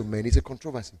inferior to men is a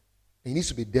controversy. It needs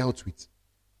to be dealt with.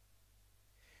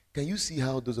 Can you see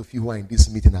how those of you who are in this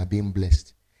meeting are being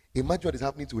blessed? Imagine what is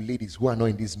happening to ladies who are not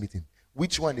in this meeting.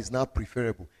 Which one is now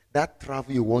preferable? That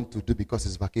travel you want to do because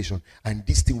it's vacation, and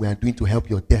this thing we are doing to help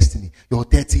your destiny, your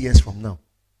 30 years from now.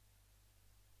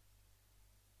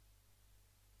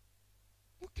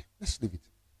 Okay, let's leave it.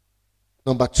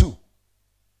 Number 2,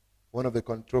 one of the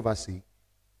controversy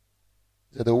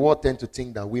is that the world tend to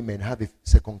think that women have a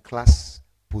second-class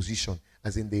position,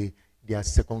 as in they are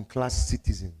second-class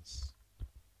citizens.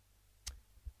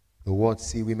 The world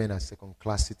see women as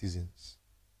second-class citizens.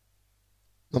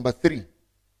 Number 3,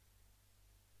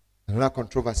 another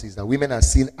controversy is that women are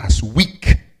seen as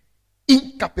weak,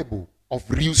 incapable of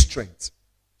real strength.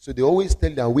 So they always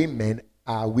tell that women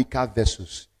are weaker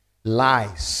vessels.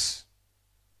 Lies.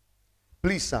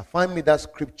 Please, sir, find me that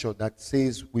scripture that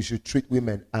says we should treat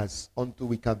women as unto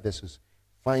weaker vessels.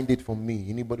 Find it for me.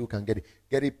 Anybody who can get it.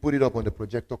 Get it, put it up on the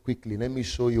projector quickly. Let me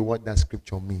show you what that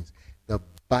scripture means. The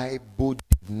Bible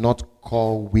did not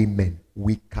call women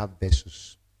weaker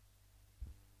vessels.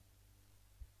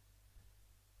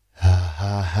 Ha,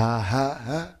 ha, ha, ha,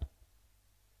 ha.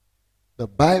 The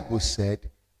Bible said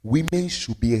women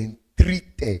should be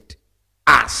treated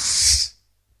as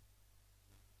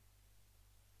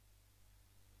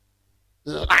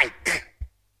like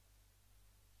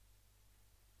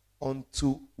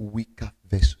unto weaker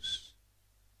vessels.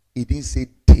 It didn't say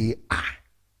they are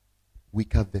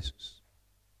weaker vessels.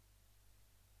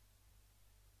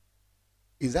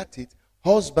 Is that it?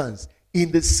 Husbands,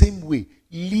 in the same way,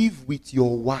 live with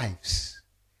your wives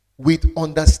with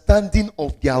understanding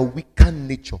of their weaker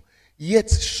nature, yet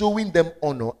showing them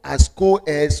honor as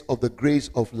co-heirs of the grace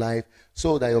of life,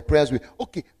 so that your prayers will...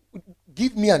 Okay,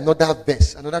 give me another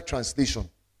verse, another translation.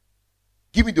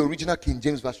 Give me the original King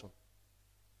James Version.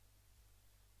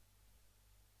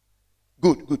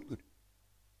 Good.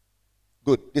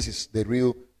 Good. This is the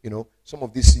real, some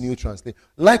of these new translation.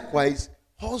 Likewise,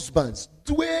 husbands,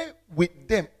 dwell with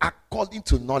them according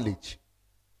to knowledge.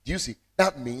 Do you see?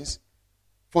 That means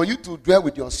for you to dwell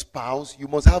with your spouse, you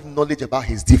must have knowledge about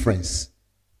his difference.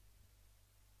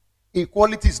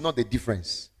 Equality is not the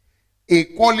difference.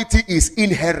 Equality is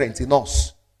inherent in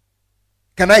us.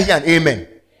 Can I hear an amen?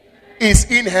 It's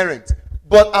inherent.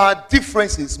 But our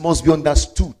differences must be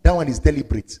understood. That one is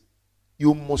deliberate.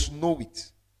 You must know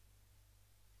it.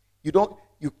 You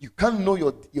can't know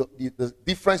the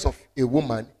difference of a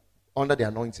woman under the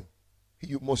anointing.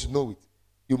 You must know it.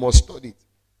 You must study it.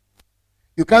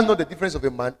 You can't know the difference of a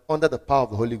man under the power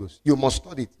of the Holy Ghost. You must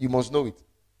study it. You must know it.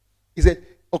 He said,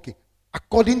 okay,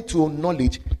 according to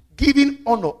knowledge, giving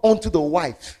honor unto the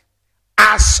wife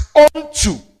as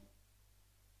unto.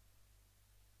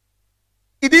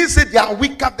 He didn't say they are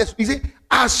weaker vessel. He said,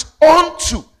 as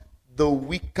unto the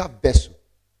weaker vessel.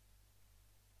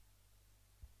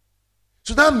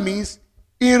 So that means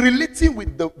in relating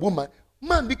with the woman,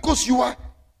 man, because you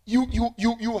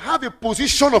have a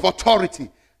position of authority,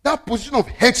 that position of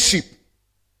headship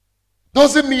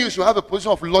doesn't mean you should have a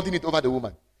position of lording it over the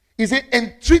woman. He said,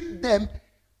 and treat them,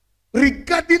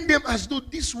 regarding them as though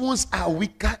these ones are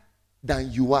weaker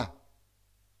than you are.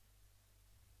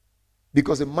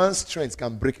 Because a man's strength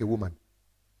can break a woman.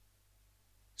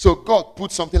 So God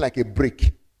put something like a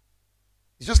brake.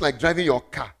 It's just like driving your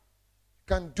car.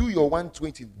 You can do your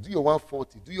 120, do your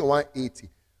 140, do your 180.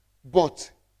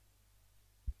 But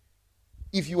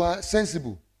if you are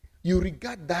sensible, you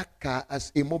regard that car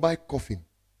as a mobile coffin.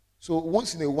 So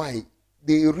once in a while,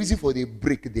 the reason for the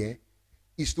brake there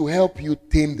is to help you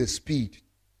tame the speed.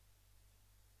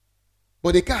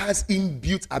 But the car has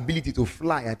inbuilt ability to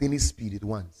fly at any speed it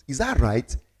wants. Is that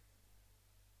right?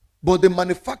 But the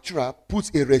manufacturer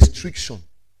puts a restriction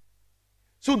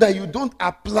so that you don't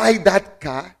apply that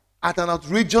car at an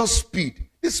outrageous speed.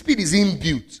 The speed is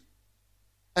inbuilt.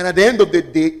 And at the end of the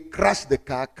day, crash the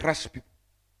car, crash people.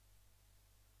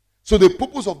 So the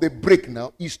purpose of the brake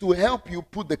now is to help you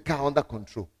put the car under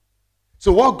control.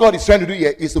 So what God is trying to do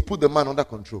here is to put the man under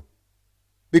control.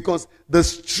 Because the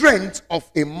strength of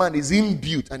a man is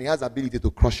inbuilt and he has ability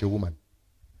to crush a woman.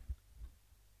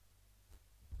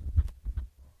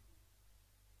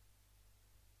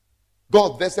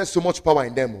 God vested so much power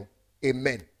in them.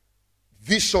 Amen.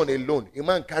 Vision alone. A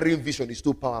man carrying vision is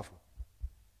too powerful.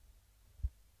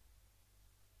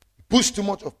 Push too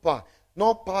much of power.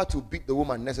 Not power to beat the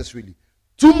woman necessarily.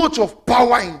 Too much of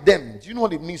power in them. Do you know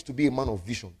what it means to be a man of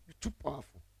vision? You're too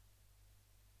powerful.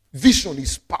 Vision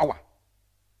is power.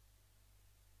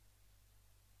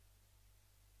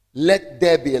 Let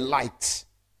there be a light.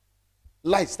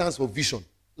 Light stands for vision.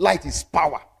 Light is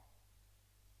power.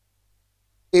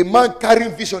 A man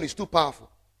carrying vision is too powerful.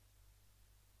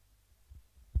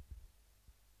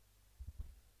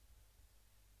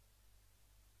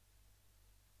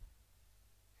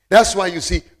 That's why you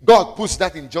see, God puts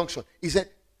that injunction. He said,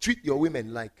 treat your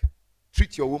woman like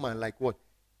what?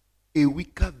 A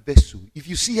weaker vessel. If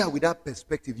you see her with that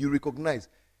perspective, you recognize.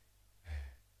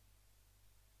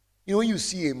 You know, when you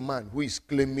see a man who is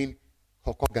claiming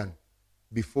Hokogan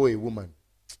before a woman,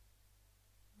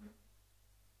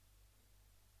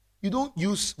 you don't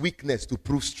use weakness to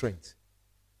prove strength.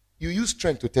 You use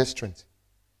strength to test strength.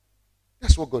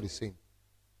 That's what God is saying.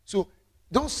 So,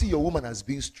 don't see your woman as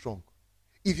being strong.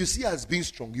 If you see her as being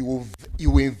strong, you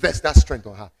will invest that strength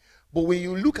on her. But when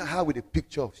you look at her with a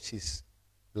picture of she's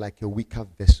like a weaker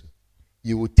vessel,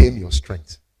 you will tame your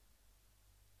strength.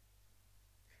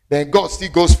 Then God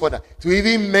still goes further to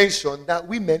even mention that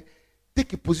women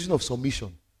take a position of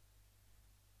submission.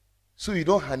 So you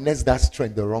don't harness that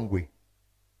strength the wrong way.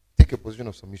 Take a position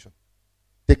of submission.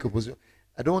 Take a position.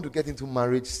 I don't want to get into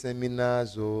marriage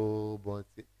seminars, but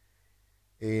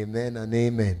amen and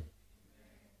amen.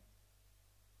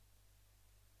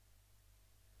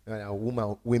 There are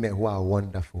women who are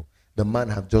wonderful. The man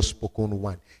have just spoken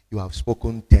 1. You have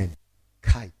spoken 10.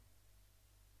 Kai.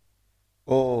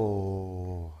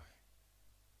 Oh.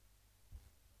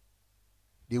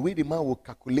 The way the man will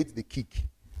calculate the kick.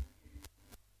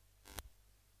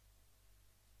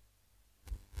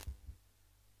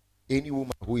 Any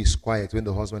woman who is quiet when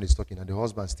the husband is talking and the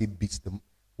husband still beats the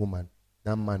woman,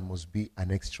 that man must be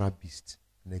an extra beast,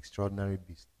 an extraordinary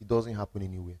beast. It doesn't happen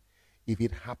anywhere. If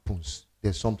it happens,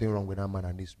 there's something wrong with that man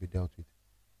and needs to be dealt with.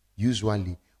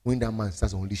 Usually, when that man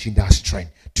starts unleashing that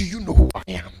strength, do you know who I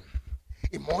am?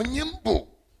 Imonyembo.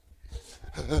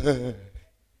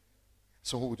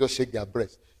 Someone will just shake their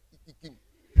breast.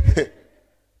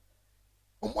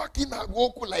 I'm walking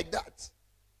like that.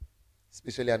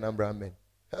 Especially an Anambra men.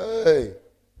 Hey.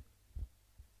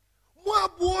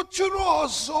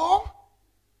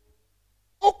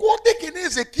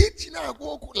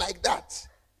 Like that.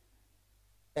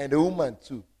 And the woman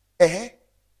too.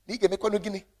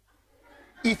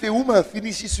 If a woman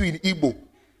finishes you in Igbo,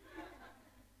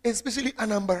 especially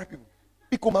Anambra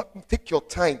people, take your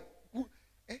time.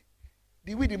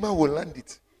 The way the man will land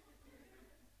it,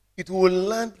 it will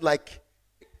land like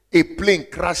a plane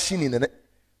crashing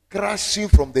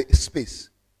from the space.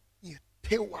 You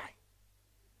tell why.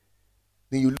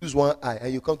 Then you lose one eye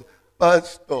and you come to,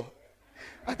 Pastor,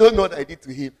 I don't know what I did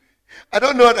to him. I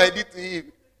don't know what I did to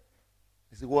him.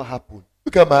 I said, what happened?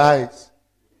 Look at my eyes.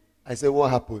 I said,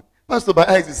 what happened? Pastor, my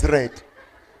eyes is red.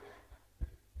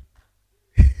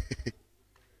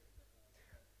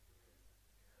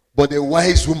 But the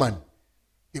wise woman,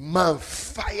 the man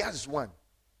fires one.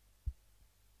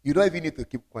 You don't even need to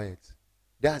keep quiet.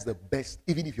 That's the best,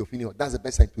 even if you're feeling hot, that's the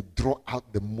best time to draw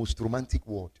out the most romantic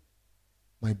word.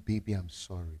 My baby, I'm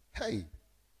sorry. Hey.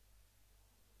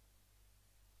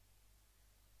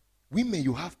 Women,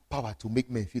 you have power to make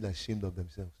men feel ashamed of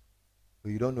themselves.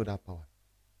 But you don't know that power.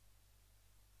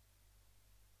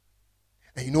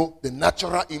 And you know, the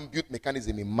natural inbuilt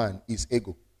mechanism in man is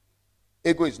ego.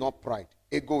 Ego is not pride.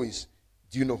 Ego is,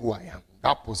 do you know who I am?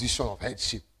 That position of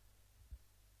headship.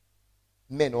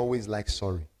 Men always like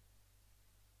sorry.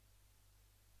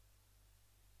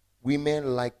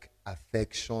 Women like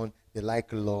affection. They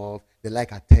like love. They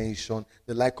like attention.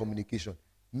 They like communication.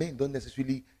 Men don't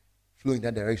necessarily flow in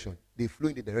that direction. They flow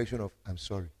in the direction of, I'm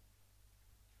sorry.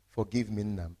 Forgive me,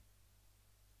 Nam.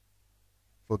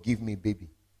 Forgive me, baby.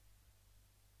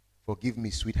 Forgive me,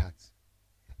 sweetheart.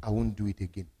 I won't do it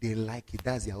again. They like it.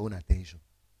 That's their own attention.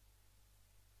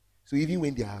 So even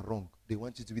when they are wrong, they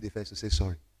want you to be the first to say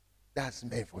sorry. That's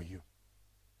meant for you.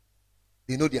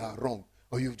 They know they are wrong,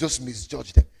 or you've just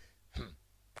misjudged them.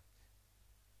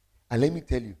 And let me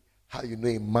tell you how you know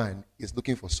a man is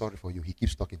looking for sorry for you. He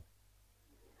keeps talking.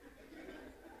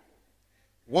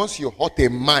 Once you hurt a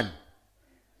man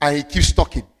and he keeps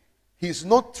talking, he's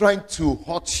not trying to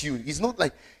hurt you. He's not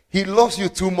like he loves you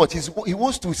too much. He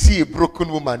wants to see a broken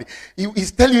woman.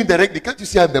 He's telling you directly, can't you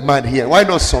see I'm the man here? Why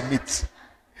not submit?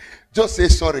 Just say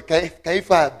sorry.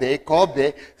 Call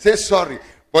there, say sorry.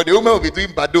 But the woman will be doing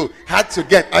bado, hard to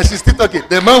get, and she's still talking.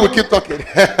 The man will keep talking.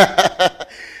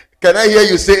 Can I hear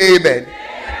you say amen?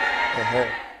 Uh-huh.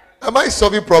 Am I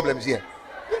solving problems here?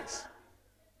 Yes.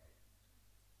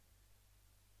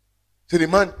 So the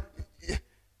man,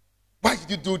 why did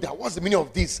you do that? What's the meaning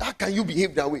of this? How can you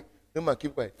behave that way? No man,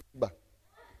 keep quiet. Back.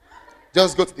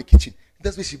 Just go to the kitchen.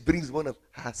 That's where she brings one of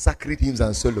her sacred hymns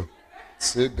and solo.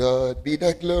 To God be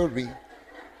the glory.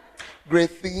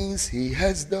 Great things he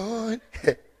has done.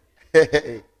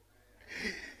 The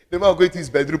man will go to his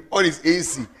bedroom on his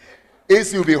AC.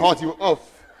 AC will be hot, he will off.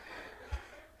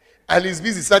 And he's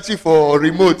busy searching for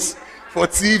remotes, for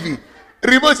TV.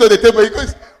 Remotes on the table. He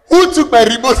goes, who took my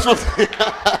remote from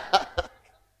the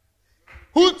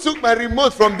Who took my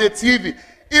remote from the TV?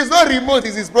 It's not remote,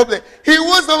 it's his problem. He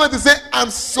wants someone to say, I'm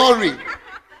sorry.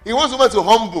 He wants someone to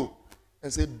humble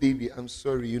and say, baby, I'm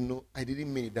sorry, I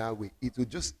didn't mean it that way. It will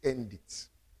just end it.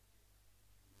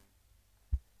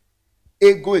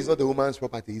 Ego is not the woman's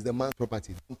property, it's the man's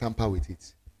property. Don't tamper with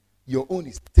it. Your own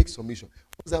is take submission.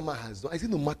 What that man has done, I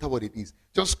think no matter what it is,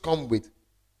 just come with,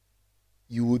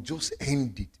 you will just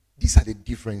end it. These are the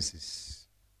differences.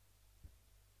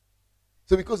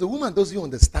 So because the woman doesn't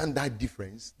understand that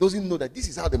difference, doesn't know that this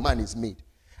is how the man is made.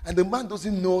 And the man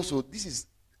doesn't know, so this is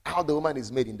how the woman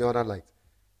is made in the other light.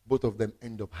 Both of them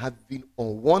end up having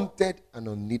unwanted and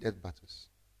unneeded battles.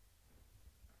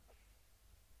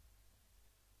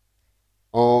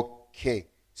 Okay.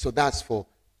 So that's for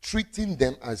treating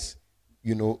them as,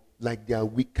 like they are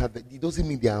weaker. It doesn't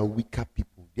mean they are weaker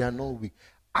people. They are not weak.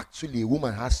 Actually, a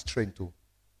woman has strength too.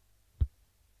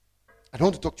 I don't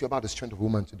want to talk to you about the strength of a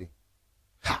woman today.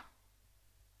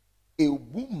 A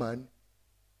woman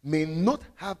may not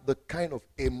have the kind of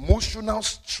emotional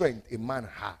strength a man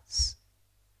has,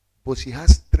 but she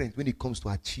has strength when it comes to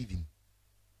achieving.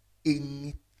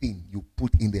 Anything you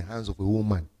put in the hands of a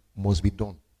woman must be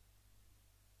done.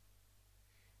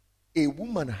 A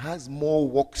woman has more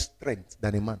work strength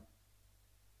than a man.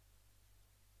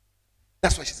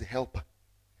 That's why she's a helper.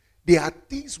 There are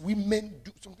things women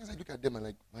do. Sometimes I look at them and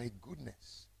like, my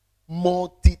goodness.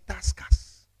 Multitaskers.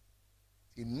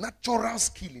 A natural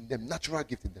skill in them, natural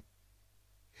gift in them.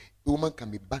 A woman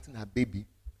can be bathing her baby.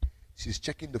 She's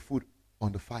checking the food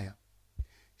on the fire.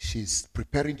 She's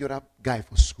preparing the other guy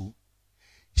for school.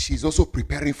 She's also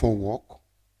preparing for work.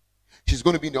 She's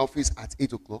going to be in the office at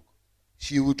 8 o'clock.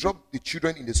 She will drop the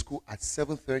children in the school at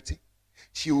 7:30.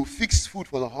 She will fix food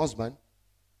for the husband.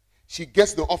 She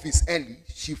gets to the office early.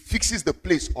 She fixes the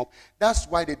place up. That's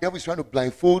why the devil is trying to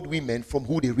blindfold women from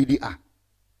who they really are.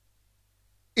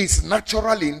 It's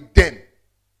natural in them.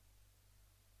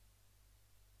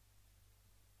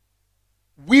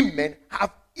 Women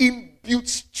have inbuilt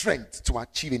strength to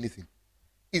achieve anything.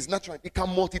 It's natural. They can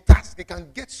multitask. They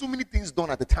can get so many things done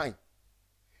at a time.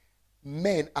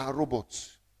 Men are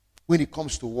robots. When it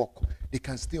comes to work, they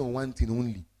can stay on one thing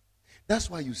only. That's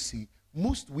why you see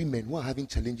most women who are having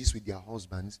challenges with their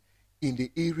husbands in the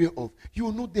area of, you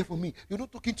are not there for me, you're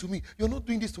not talking to me, you're not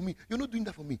doing this for me, you're not doing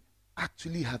that for me,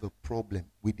 actually have a problem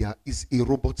with is a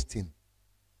robot thing.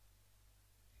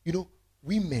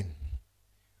 Women,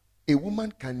 a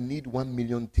woman can need 1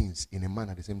 million things in a man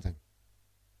at the same time.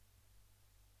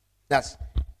 That's,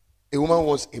 a woman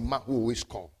wants a man who always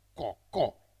call.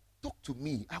 Talk to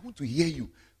me, I want to hear you.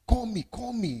 Call me,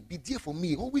 be there for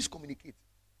me, always communicate.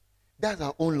 That's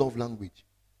our own love language.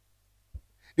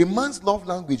 The man's love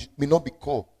language may not be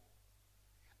call.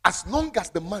 As long as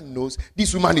the man knows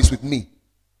this woman is with me,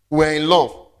 we're in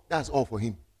love, that's all for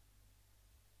him.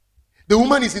 The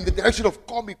woman is in the direction of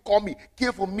call me,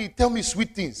 care for me, tell me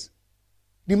sweet things.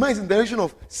 The man is in the direction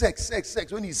of sex.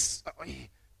 When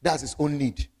that's his own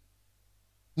need.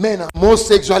 Men are more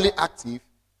sexually active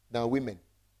than women.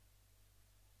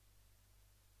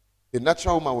 The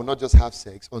natural woman will not just have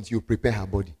sex until you prepare her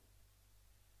body.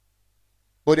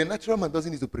 But the natural man doesn't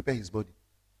need to prepare his body.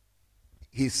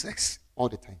 He's sex all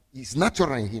the time. It's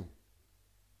natural in him.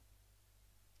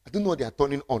 I don't know what they are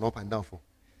turning on up and down for.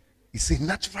 it's a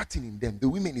natural thing in them. The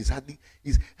women is hardly,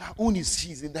 her own is,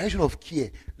 she's in the direction of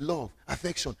care, love,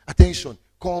 affection, attention,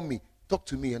 call me, talk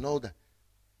to me, and all that.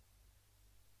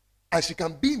 And she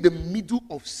can be in the middle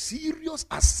of serious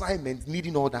assignment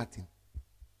needing all that thing.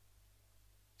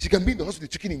 She can be in the hospital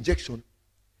taking injection.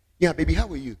 Yeah, baby, how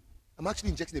are you? I'm actually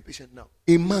injecting the patient now.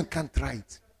 A man can't try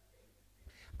it.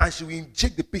 And she will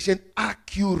inject the patient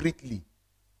accurately.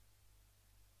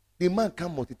 The man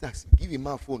can't multitask. Give him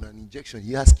a phone and injection.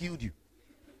 He has killed you.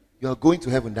 You are going to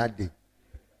heaven that day.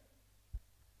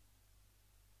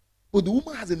 But the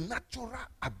woman has a natural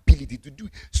ability to do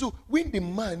it. So when the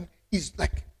man is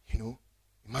like,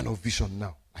 a man of vision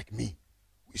now, like me,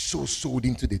 we're so sold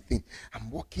into the thing. I'm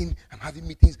working, I'm having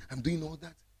meetings, I'm doing all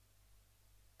that.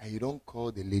 And you don't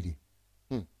call the lady.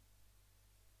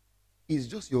 It's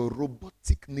just your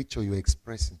robotic nature you're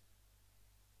expressing.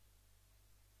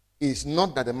 It's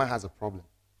not that the man has a problem.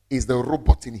 It's the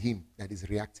robot in him that is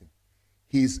reacting.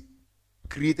 He's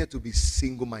created to be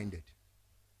single-minded.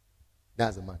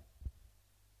 That's the man.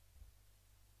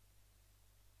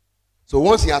 So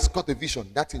once he has caught a vision,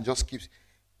 that thing just keeps.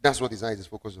 That's what his eyes is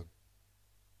focused on.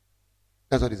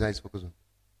 That's what his eyes is focused on.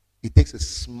 It takes a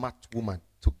smart woman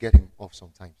to get him off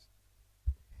sometimes.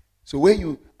 So when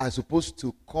you are supposed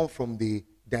to come from the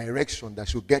direction that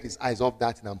should get his eyes off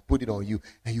that and put it on you,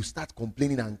 and you start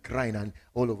complaining and crying and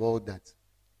all that.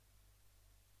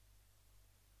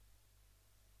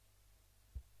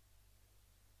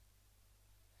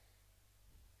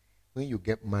 When you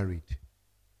get married,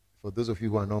 for those of you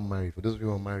who are not married, for those of you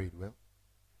who are married, well,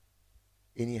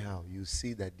 anyhow, you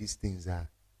see that these things are.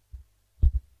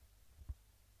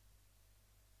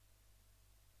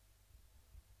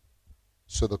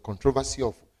 So the controversy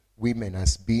of women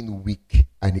as being weak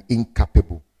and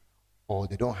incapable, or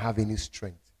they don't have any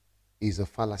strength, is a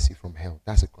fallacy from hell.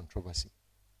 That's a controversy.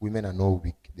 Women are not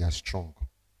weak, they are strong.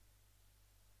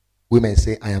 Women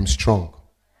say, I am strong.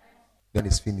 Then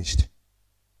it's finished.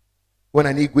 When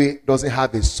an Igwe doesn't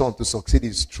have a son to succeed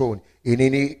his throne in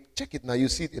any, check it now, you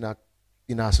see it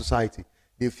in our society.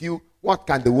 They feel, what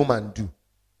can the woman do?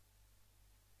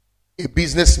 A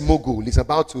business mogul is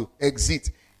about to exit.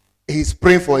 He's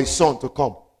praying for his son to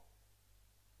come.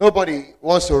 Nobody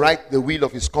wants to write the will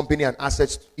of his company and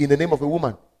assets in the name of a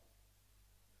woman.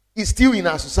 He's still in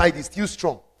our society, he's still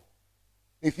strong.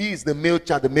 If he is the male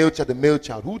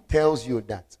child, who tells you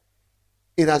that?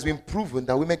 It has been proven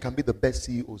that women can be the best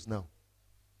CEOs now.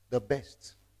 The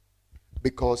best.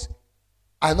 Because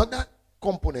another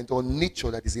component or nature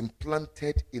that is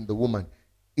implanted in the woman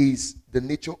is the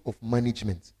nature of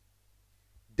management.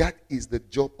 That is the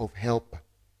job of helper.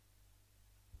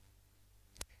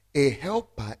 A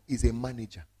helper is a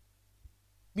manager.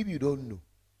 Maybe you don't know.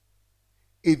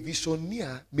 A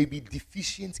visioneer may be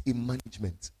deficient in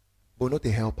management, but not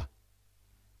a helper.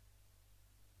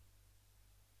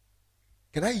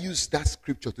 Can I use that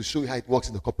scripture to show you how it works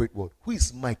in the corporate world? Who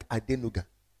is Mike Adenuga?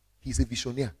 He's a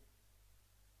visioneer.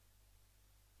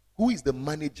 Who is the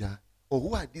manager, or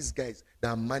who are these guys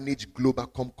that manage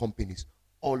Globacom companies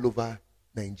all over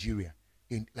Nigeria?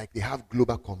 Like they have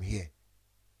Globacom here.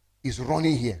 It's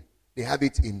running here. They have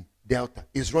it in Delta.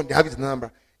 They have it in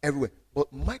Anambra, everywhere.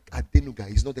 But Mike Adenuga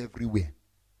is not everywhere.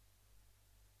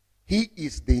 He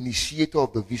is the initiator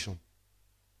of the vision,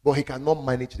 but he cannot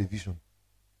manage the vision.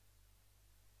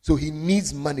 So he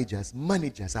needs managers.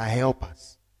 Managers are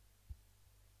helpers.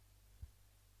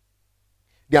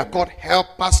 They are called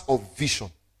helpers of vision.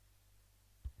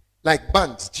 Like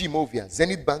banks, Jim over here,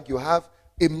 Zenith Bank, you have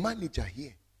a manager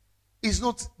here. It's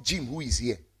not Jim who is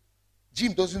here.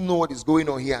 Jim doesn't know what is going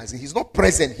on here. He's not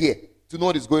present here to know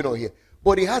what is going on here.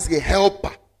 But he has a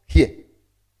helper here.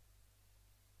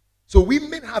 So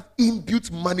women have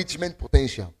inbuilt management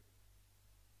potential.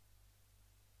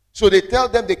 So they tell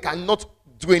them they cannot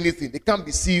do anything. They can't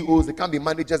be CEOs, they can't be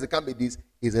managers, they can't be this.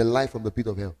 It's a lie from the pit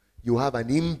of hell. You have an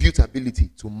inbuilt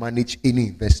ability to manage any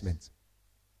investment.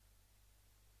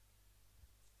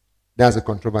 That's a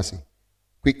controversy.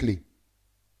 Quickly.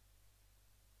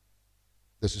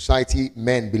 The society,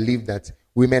 men believe that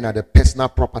women are the personal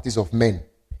properties of men.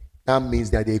 That means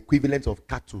they are the equivalent of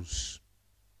cattle,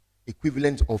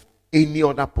 equivalent of any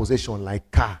other possession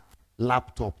like car,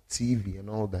 laptop, TV, and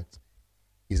all that.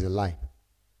 Is a lie.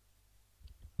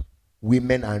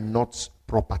 Women are not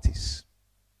properties.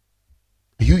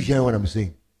 Are you hearing what I'm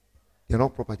saying? They're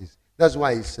not properties. That's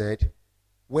why he said,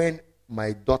 when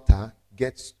my daughter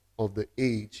gets to the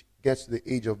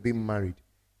age of being married,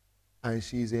 and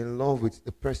she's in love with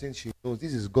the person she knows,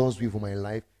 this is God's will for my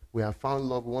life, we have found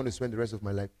love, we want to spend the rest of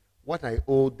my life, what I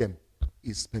owe them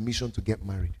is permission to get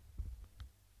married.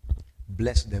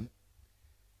 Bless them,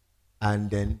 and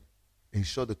then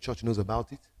ensure the church knows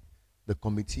about it. The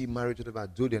committee, marriage, whatever,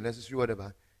 do the necessary,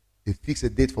 whatever. They fix a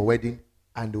date for wedding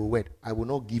and they will wed. I will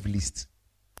not give list.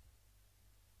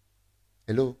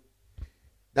 Hello?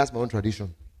 That's my own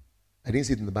tradition. I didn't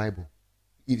see it in the Bible.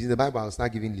 If it's in the Bible, I'll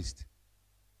start giving list.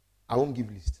 I won't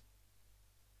give list.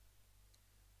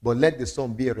 But let the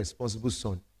son be a responsible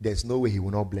son. There's no way he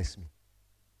will not bless me.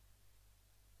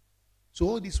 So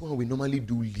all this one we normally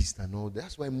do list and all.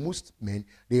 That's why most men,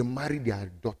 they marry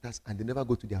their daughters and they never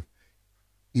go to their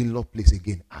in-law place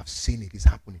again. I've seen it. It's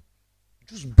happening.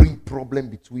 Just bring problem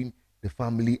between the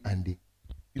family and the.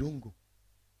 You don't go.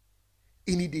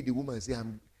 Any day the woman say,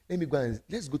 let me go and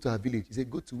let's go to our village. He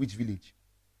said, go to which village?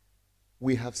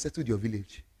 We have settled your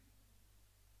village.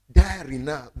 That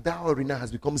arena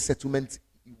has become settlement.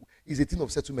 It's a thing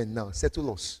of settlement now.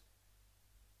 Settle us.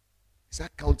 They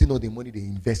start counting all the money they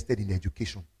invested in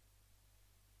education.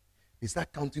 They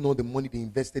start counting all the money they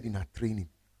invested in our training.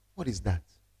 What is that?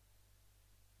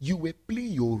 You were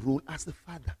playing your role as the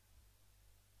father.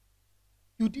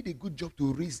 You did a good job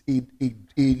to raise a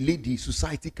lady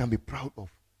society can be proud of.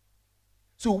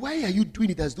 So why are you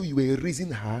doing it as though you were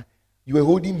raising her? You were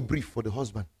holding brief for the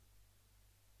husband.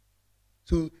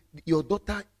 So your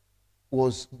daughter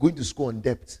was going to school on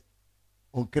debt,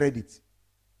 on credit.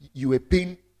 You were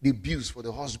paying the bills for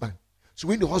the husband. So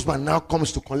when the husband now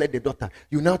comes to collect the daughter,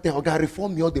 you now tell, okay,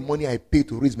 reform me all the money I paid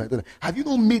to raise my daughter. Have you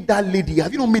not made that lady,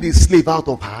 have you not made a slave out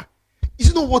of her?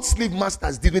 You know what slave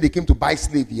masters did when they came to buy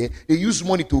slave here? They used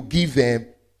money to give them.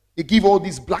 They give all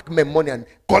these black men money and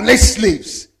collect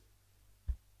slaves.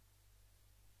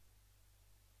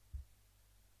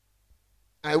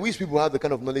 I wish people have the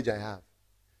kind of knowledge I have.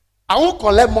 I won't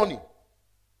collect money.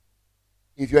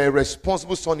 If you're a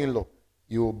responsible son-in-law,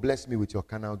 you will bless me with your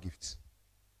carnal gifts.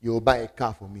 You will buy a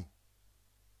car for me.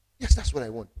 Yes, that's what I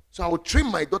want. So I will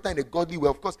train my daughter in a godly way.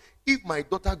 Of course, if my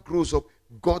daughter grows up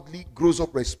godly, grows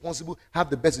up responsible, have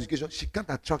the best education, she can't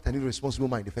attract an irresponsible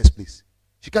man in the first place.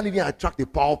 She can't even attract a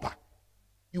pauper.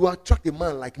 You attract a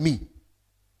man like me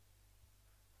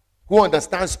who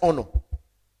understands honor.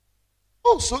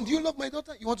 Oh, son, do you love my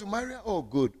daughter? You want to marry her? Oh,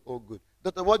 good. Oh, good.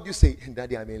 Daughter, what do you say?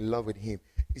 Daddy, I'm in love with him.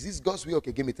 Is this God's will?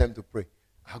 Okay, give me time to pray.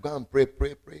 I'll go and pray.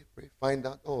 Find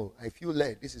out. Oh, I feel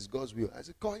led. This is God's will. I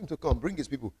said, call him to come. Bring his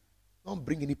people. Don't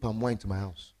bring any palm wine to my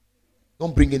house.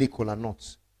 Don't bring any cola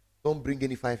nuts. Don't bring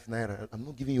any 5 naira. I'm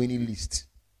not giving you any list.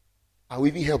 I will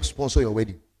even help sponsor your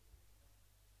wedding.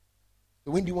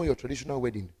 So when do you want your traditional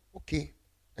wedding? Okay.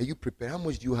 Are you prepared? How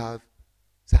much do you have?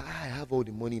 Say, I have all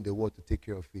the money in the world to take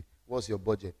care of it. What's your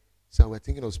budget? So we're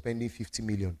thinking of spending 50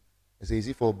 million. I say, is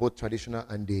it for both traditional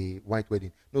and the white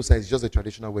wedding? No, sir, it's just a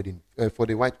traditional wedding. For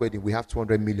the white wedding, we have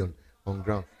 200 million on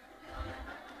ground.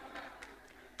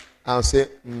 I'll say,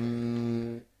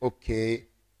 okay.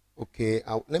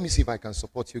 Let me see if I can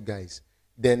support you guys.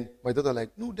 Then my daughter like,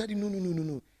 no, Daddy,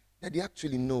 no. Daddy,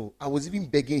 actually, no. I was even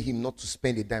begging him not to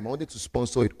spend a dime. I wanted to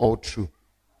sponsor it all through.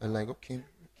 I'm like, okay.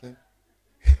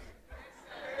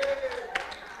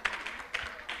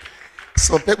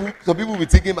 Some people will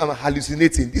think I'm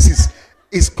hallucinating. This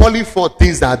is calling for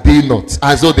things that be not,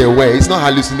 as though they were. It's not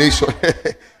hallucination.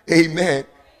 Amen.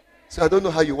 So I don't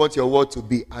know how you want your world to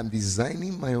be. I'm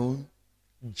designing my own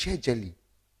gingerly.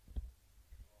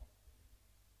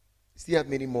 Still have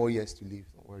many more years to live.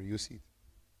 Don't worry, you see it.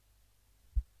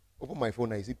 Open my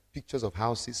phone, I see pictures of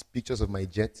houses, pictures of my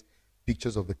jet,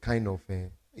 pictures of the kind of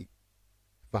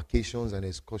vacations and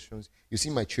excursions. You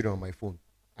see my children on my phone.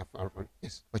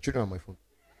 Yes, my children on my phone.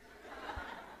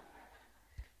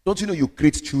 Don't you know you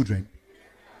create children?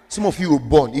 Some of you were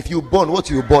born. If you're born, what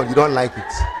you're born, you don't like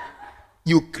it.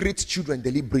 You create children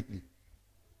deliberately.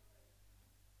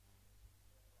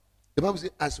 The Bible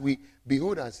says, as we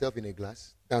behold ourselves in a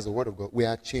glass, that's the word of God, we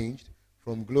are changed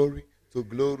from glory to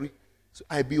glory. So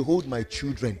I behold my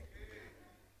children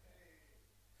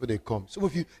when they come. Some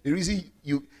of you, the reason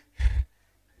you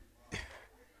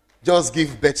just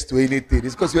give birth to anything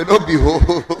is because you're not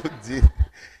beholding.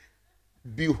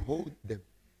 Behold them.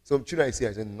 Some children I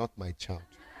say, not my child.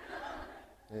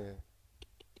 Yeah.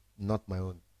 Not my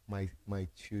own. My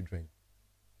children.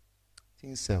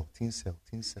 Tin cell.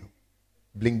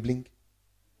 Bling bling.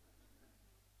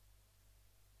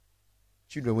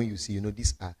 Children, when you see,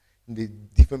 these are the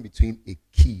difference between a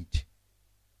kid.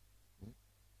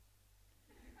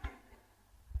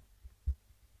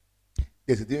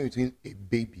 There's a difference between a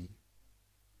baby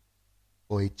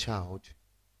or a child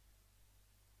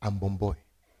and bomboy.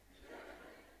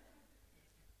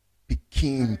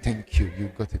 Pekin, thank you.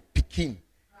 You got it. Pekin.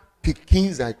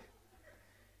 Pekins are.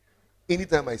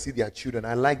 Anytime I see their children,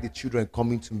 I like the children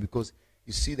coming to me because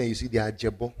you see them, you see they are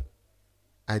ajebo,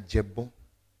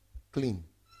 clean.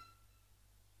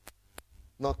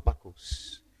 not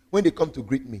Pacos. When they come to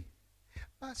greet me,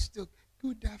 Pastor,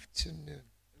 good afternoon.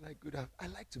 Like good afternoon. I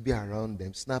like to be around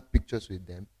them, snap pictures with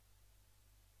them.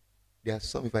 There are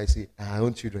some, if I see our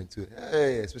own children too,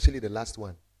 hey, especially the last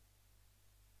one.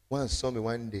 One saw me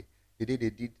one day. The day they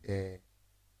did a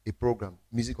program,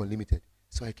 Music Unlimited.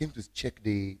 So I came to check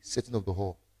the setting of the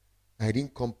hall. I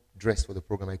didn't come dressed for the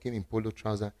program. I came in polo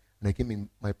trouser and I came in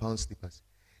my pound slippers.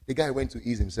 The guy went to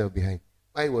ease himself behind.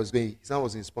 While he was going, his hand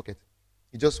was in his pocket.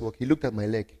 He just walked. He looked at my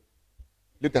leg,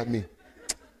 looked at me,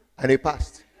 and he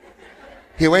passed.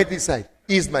 He went inside,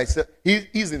 eased myself. He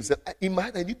eased himself. In my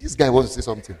head, I knew this guy wants to say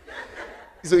something.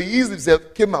 So he eased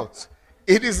himself, came out.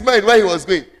 In his mind, while he was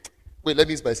going, wait, let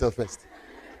me ease myself first.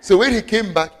 So when he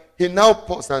came back, he now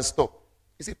paused and stopped.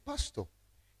 He said, Pastor,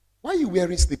 why are you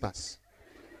wearing slippers?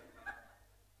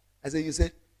 I said, you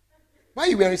said, why are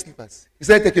you wearing slippers? He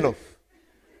started taking off.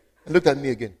 And looked at me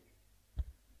again.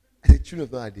 I said, children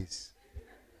of nowadays,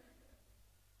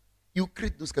 you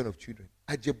create those kind of children.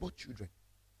 Ajebo children.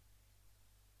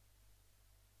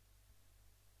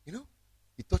 You know?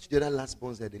 You touch the other last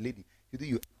bones there, the lady. You do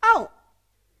you, ow!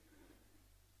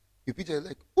 You picture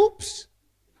like, oops.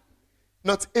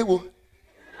 Not ewo.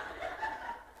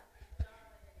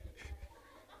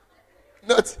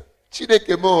 Not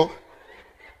Chideke mo.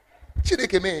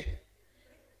 Chideke me.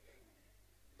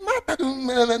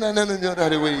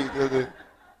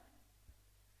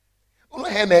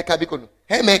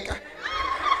 Amen.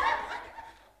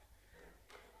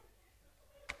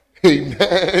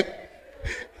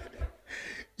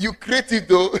 You create it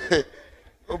though.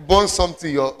 Born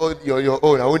something your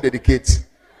own. I won't dedicate.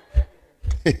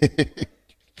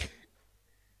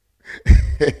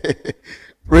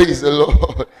 Praise the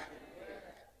Lord.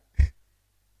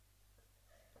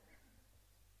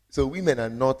 So women are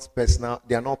not personal,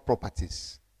 they are not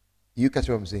properties. You catch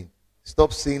what I'm saying?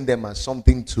 Stop seeing them as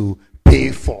something to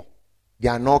pay for. They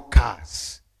are not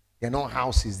cars. They are not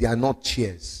houses. They are not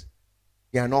chairs.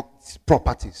 They are not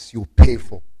properties you pay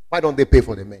for. Why don't they pay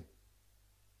for the men?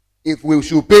 If we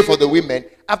should pay for the women,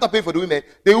 after paying for the women,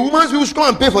 the women should come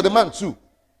and pay for the man too.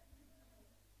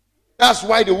 That's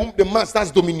why the man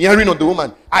starts domineering on the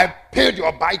woman. I paid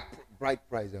your bride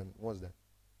price. And what's that?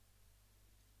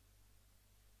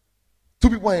 Two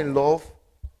people are in love.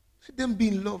 Let them be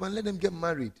in love and let them get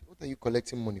married. What are you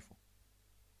collecting money for?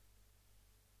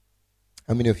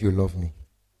 How many of you love me?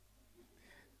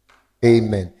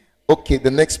 Amen. Okay,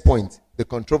 the next point. The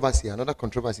controversy. Another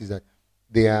controversy is that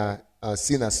they are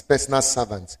seen as personal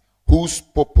servants whose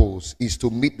purpose is to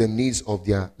meet the needs of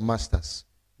their masters.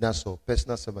 That's all.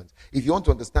 Personal servants. If you want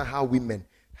to understand how women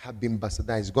have been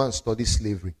bastardized, go and study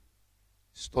slavery.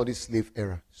 Study slave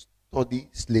era. Study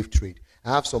slave trade.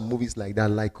 I have some movies like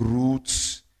that, like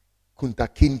Roots, Kunta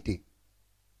Kinte.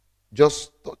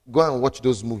 Just go and watch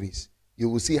those movies. You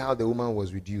will see how the woman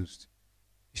was reduced.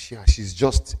 She's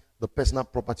just the personal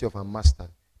property of her master.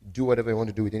 Do whatever you want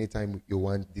to do with any time you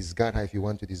want. Discard her if you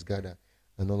want to discard her.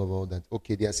 And all that.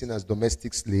 Okay, they are seen as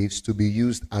domestic slaves to be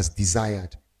used as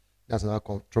desired. That's another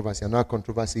controversy. Another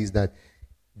controversy is that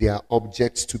they are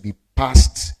objects to be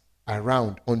passed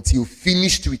around until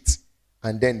finished with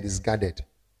and then discarded.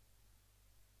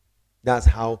 That's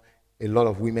how a lot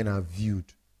of women are viewed.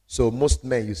 So most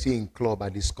men you see in club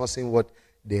are discussing what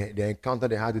the encounter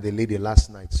they had with the lady last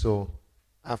night. So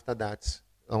after that,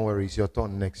 don't worry, it's your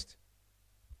turn next.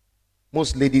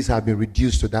 Most ladies have been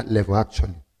reduced to that level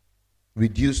actually.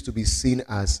 Reduced to be seen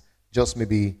as just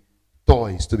maybe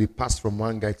toys to be passed from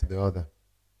one guy to the other.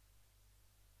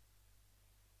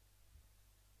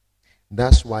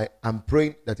 That's why I'm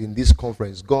praying that in this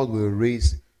conference, God will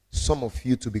raise some of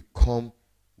you to become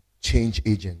change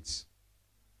agents.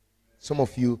 Some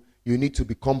of you need to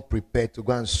become prepared to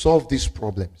go and solve these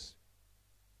problems.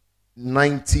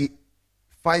 95%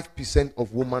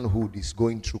 of womanhood is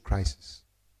going through crisis.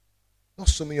 Not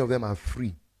so many of them are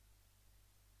free.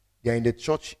 They are in the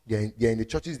church, they are in the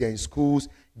churches, they are in schools,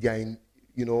 they are in,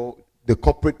 the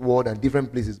corporate world and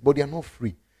different places, but they are not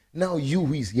free. Now you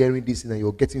who is hearing this and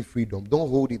you're getting freedom, don't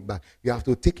hold it back. You have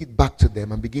to take it back to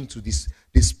them and begin to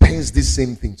dispense this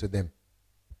same thing to them.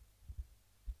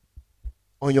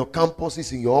 On your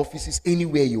campuses, in your offices,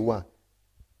 anywhere you are.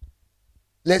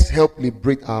 Let's help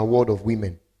liberate our world of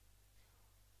women.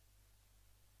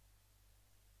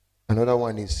 Another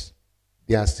one is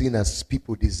they are seen as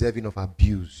people deserving of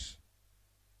abuse.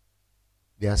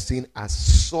 They are seen as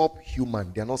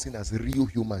subhuman. They are not seen as real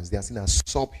humans. They are seen as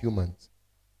subhumans.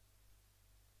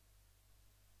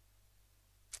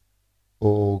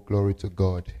 Oh, glory to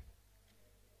God.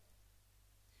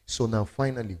 So now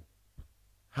finally,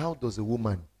 how does a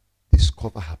woman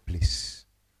discover her place?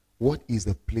 What is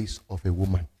the place of a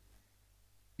woman?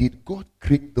 Did God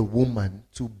create the woman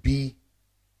to be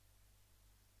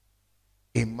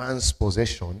a man's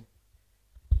possession?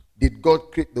 Did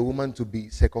God create the woman to be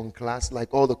second class,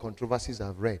 like all the controversies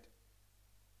I've read?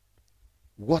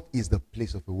 What is the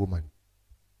place of a woman?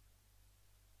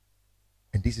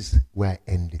 And this is where I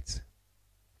end it.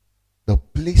 The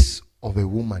place of a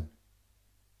woman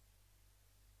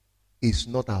is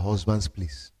not her husband's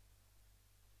place.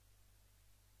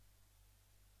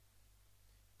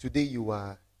 Today you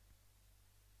are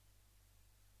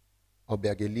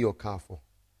Obiageli or Kafo.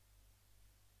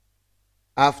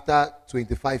 After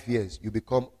 25 years, you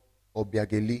become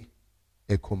Obiageli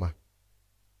Ekuma.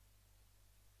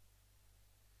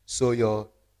 So you're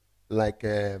like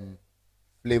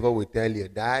Flavor will tell you,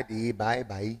 Daddy,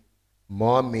 bye-bye.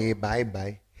 Mommy,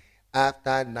 bye-bye.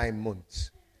 After 9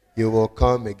 months, you will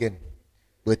come again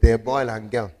with a boy and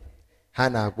girl.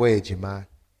 Hana Boyejima.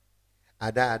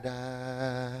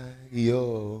 Ada,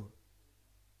 yo.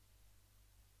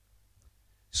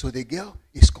 So the girl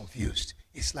is confused.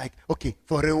 It's like, okay,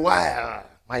 for a while,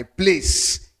 my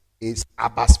place is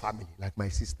Abah's family, like my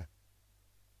sister.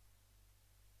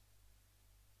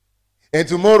 And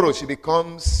tomorrow she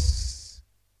becomes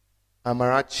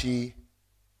Amarachi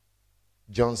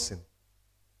Johnson.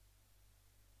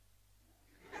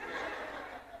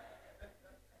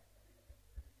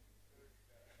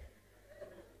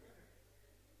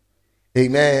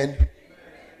 Amen.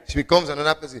 She becomes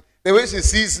another person. The way she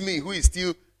sees me, who is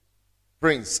still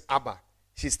Prince Abah,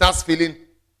 she starts feeling,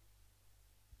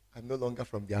 I'm no longer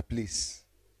from their place.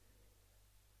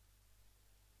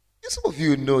 Some of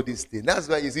you know this thing. That's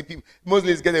why you see people,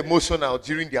 Muslims get emotional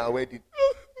during their wedding.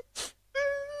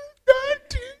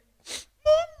 Daddy,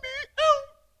 mommy,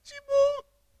 Chibo.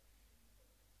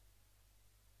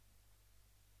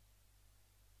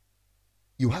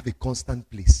 You have a constant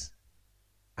place.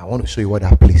 I want to show you what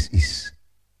that place is.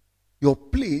 Your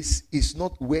place is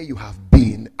not where you have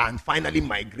been and finally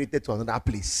migrated to another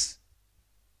place.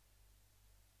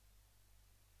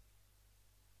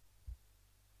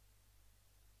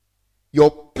 Your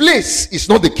place is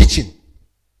not the kitchen.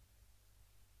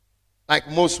 Like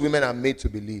most women are made to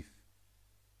believe.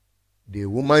 The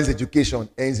woman's education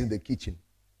ends in the kitchen.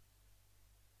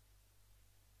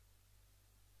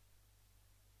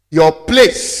 Your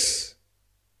place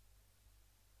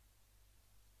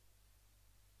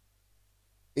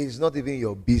is not even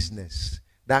your business.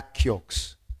 That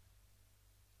kiosk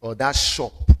or that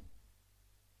shop,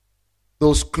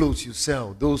 those clothes you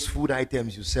sell, those food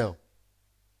items you sell.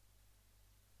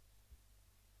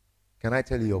 Can I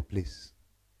tell you your place?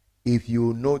 If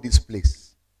you know this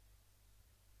place,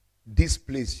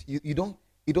 you don't,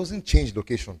 it doesn't change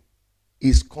location.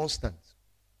 It's constant.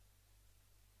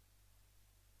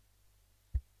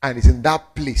 And it's in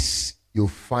that place you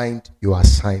find your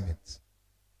assignment.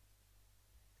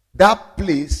 That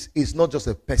place is not just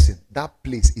a person. That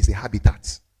place is a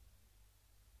habitat.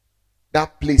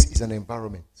 That place is an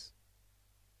environment.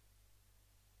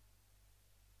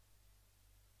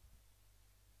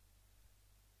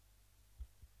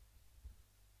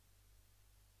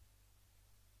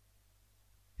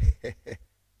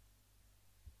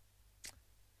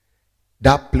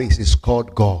 That place is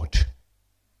called God.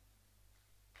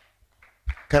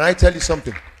 Can I tell you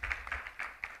something?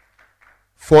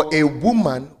 For a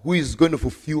woman who is going to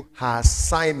fulfill her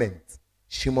assignment,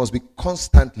 she must be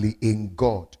constantly in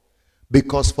God.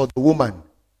 Because for the woman,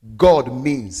 God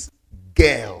means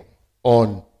girl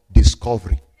on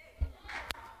discovery.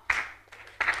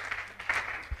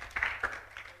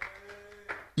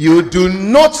 You do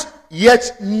not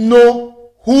yet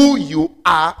know who you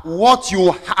are, what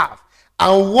you have,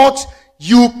 and what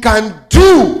you can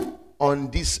do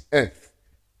on this earth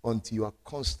until you are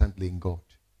constantly in God.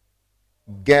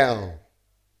 Girl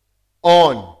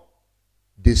on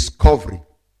discovery.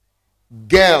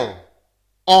 Girl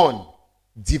on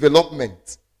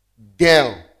development.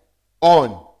 Girl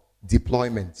on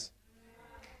deployment.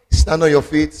 Stand on your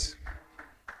feet.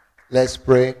 Let's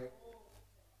pray.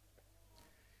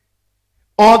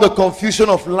 All the confusion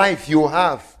of life you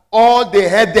have, all the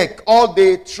headache, all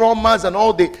the traumas and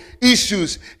all the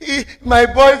issues. My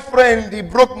boyfriend, he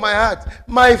broke my heart.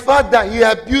 My father, he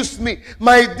abused me.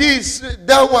 My this,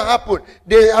 that one happened.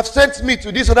 They have sent me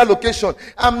to this other location.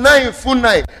 I'm now in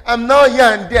Funai. I'm now here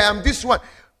and there. I'm this one.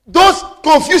 Those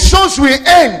confusions will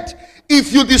end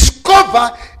if you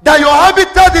discover that your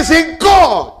habitat is in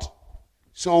God.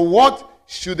 So what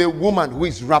should a woman who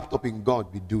is wrapped up in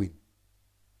God be doing?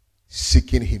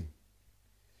 Seeking Him,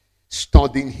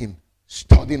 studying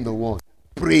the Word,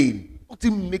 praying.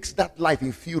 Nothing makes that life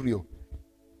inferior.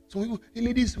 So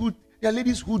ladies who There are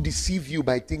ladies who deceive you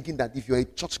by thinking that if you're a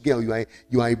church girl, you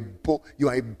are a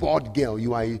bored girl,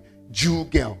 you are a Jew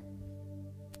girl.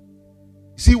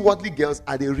 You see, worldly girls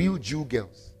are the real Jew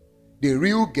girls. The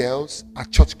real girls are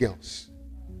church girls.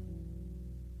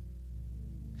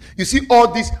 You see,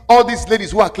 all these ladies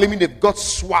who are claiming they've got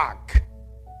swag,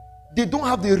 they don't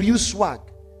have the real swag.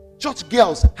 Church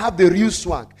girls have the real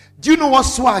swag. Do you know what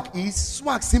swag is?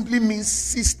 Swag simply means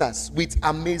sisters with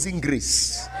amazing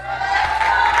grace.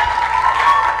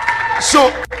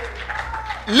 So,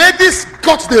 ladies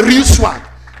got the real swag.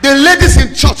 The ladies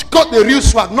in church got the real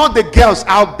swag, not the girls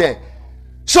out there.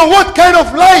 So, what kind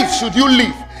of life should you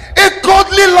live? A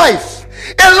godly life.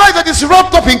 A life that is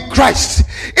wrapped up in Christ.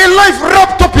 A life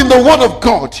wrapped up in the Word of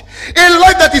God. A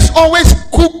life that is always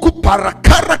kuku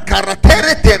parakara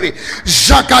karatere tere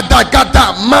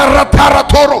jagadagada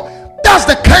marataratoro. That's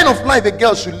the kind of life a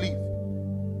girl should live.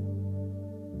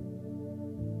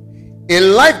 A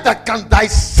life that can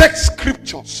dissect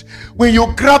scriptures. When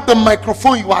you grab the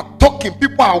microphone, you are talking.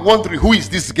 People are wondering, who is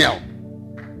this girl?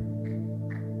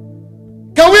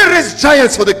 Can we raise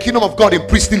giants for the kingdom of God in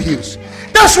pristine hills?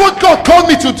 That's what God called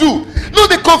me to do. Not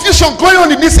the confusion going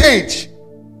on in this age.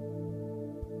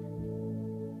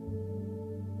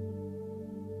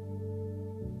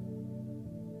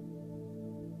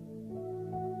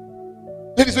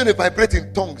 Ladies, when they vibrate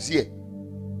in tongues here,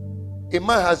 a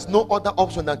man has no other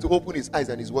option than to open his eyes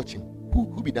and he's watching.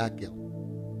 Who be that girl?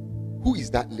 Who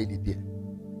is that lady there?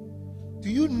 Do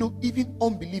you know even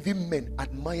unbelieving men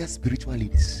admire spiritual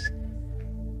ladies?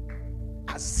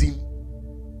 As in,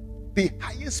 the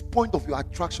highest point of your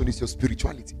attraction is your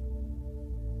spirituality.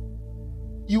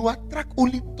 You attract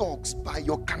only dogs by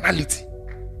your carnality.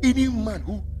 Any man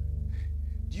who,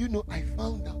 do you know, I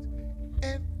found out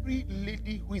every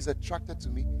lady who is attracted to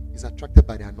me is attracted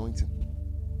by the anointing.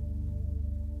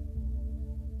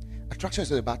 Attraction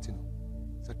is not a bad thing.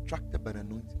 It's attracted by the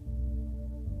anointing.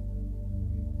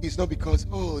 It's not because,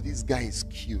 oh, this guy is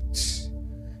cute.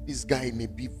 This guy may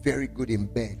be very good in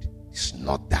bed. It's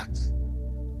not that.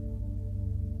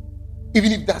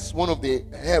 Even if that's one of the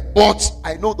but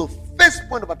I know the first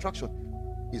point of attraction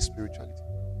is spirituality.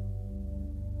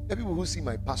 There are people who see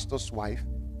my pastor's wife,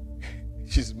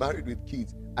 she's married with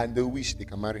kids, and they wish they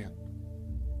can marry her.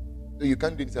 So you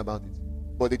can't do anything about it.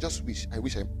 But they just wish I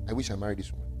married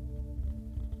this woman.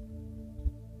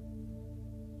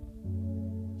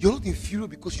 You're not inferior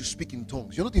because you speak in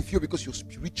tongues. You're not inferior because you're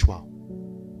spiritual.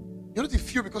 You're not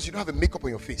inferior because you don't have a makeup on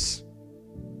your face.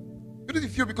 You're not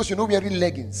inferior because you're not wearing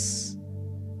leggings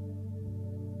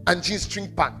and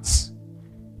jean-string pants.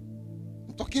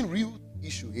 I'm talking real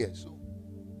issue here. So,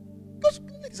 those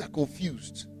ladies are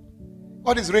confused.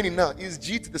 What is raining now is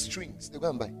G to the strings. They go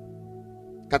and buy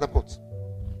catapult.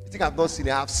 You think I've not seen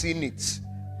it? I've seen it.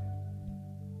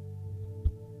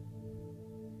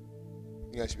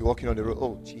 You guys should be walking on the road.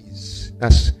 Oh, jeez.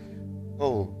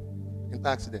 Inter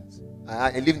accidents.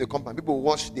 I live in the compound. People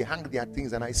wash, they hang their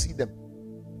things, and I see them.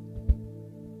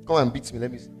 Come and beat me.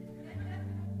 Let me see.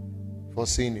 For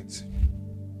seeing it.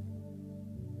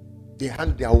 They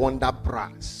hang their wonder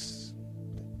bras.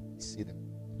 See them.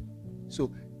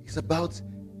 So it's about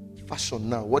fashion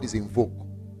now. What is in vogue?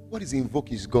 What is in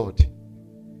vogue is God.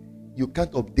 You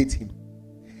can't update him.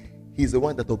 He's the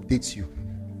one that updates you.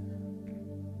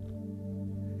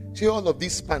 See, all of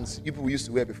these pants people used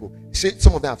to wear before,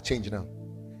 some of them have changed now.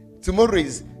 Tomorrow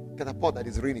is catapult that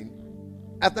is raining.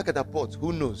 After catapult,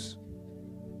 who knows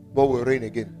what will rain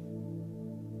again?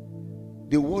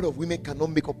 The world of women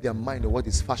cannot make up their mind on what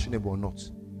is fashionable or not.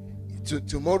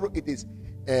 Tomorrow it is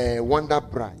wonder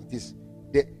bra. It is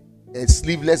the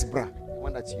sleeveless bra. The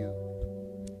one that you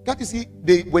can't you see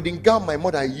the wedding gown my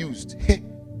mother used? If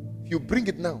you bring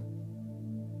it now,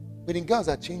 wedding gowns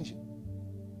are changing.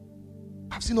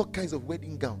 I've seen all kinds of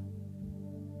wedding gown.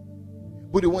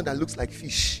 But the one that looks like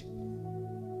fish,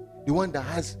 the one that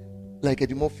has like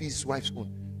Eddie Murphy's wife's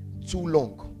own, too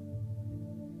long.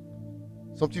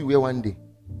 Something you wear one day.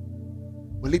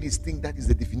 But ladies think that is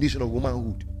the definition of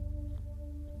womanhood.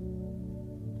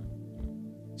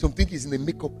 Some think it's in the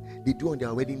makeup they do on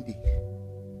their wedding day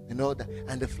and all that,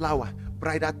 and the flower,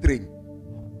 bridal train.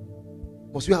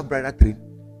 Must you have bridal train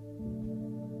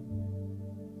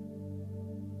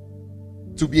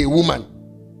to be a woman?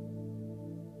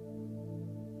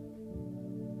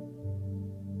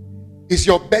 It's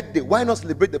your birthday. Why not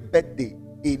celebrate the birthday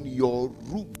in your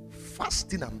room,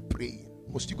 fasting and praying?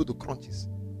 Must you go to crunches?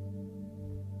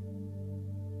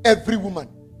 Every woman,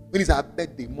 when it's her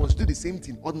birthday, must do the same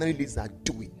thing ordinary ladies are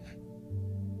doing.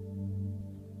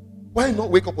 Why not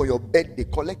wake up on your birthday,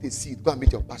 collect a seed, go and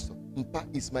meet your pastor? Mpa,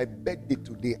 it's my birthday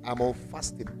today. I'm on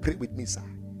fasting. Pray with me, sir.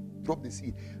 drop the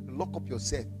seed. Lock up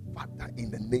yourself, Father,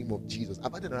 in the name of Jesus.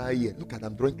 I've had another year. Look at,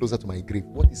 I'm drawing closer to my grave.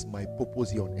 What is my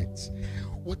purpose here on earth?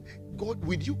 What, God,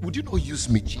 would you not use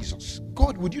me, Jesus?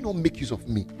 God, would you not make use of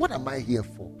me? What am I here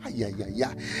for?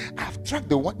 I've tracked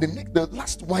the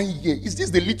last 1 year. Is this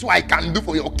the little I can do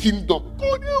for your kingdom?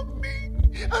 God, help me,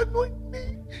 anoint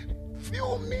me,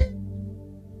 fill me.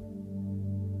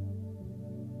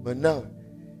 But now,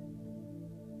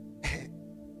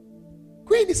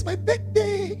 Queen, it's my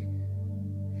birthday.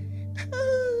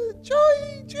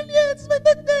 Joy, Juliet, it's my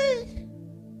birthday.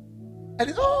 And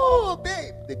it's, oh,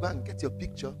 babe. They go and get your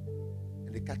picture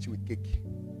and they catch you with cake.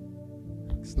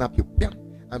 Snap you, bam,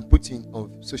 and put you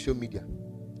on social media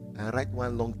and write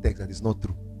one long text that is not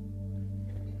true.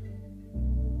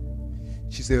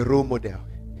 She's a role model,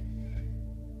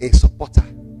 a supporter,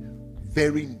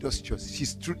 very industrious.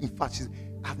 She's true. In fact,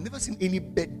 I've never seen any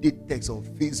birthday text on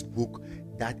Facebook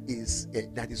that is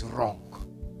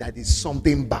wrong, that is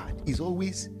something bad. It's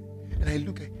always, and I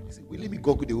look at it, I say, well, let me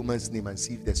Google the woman's name and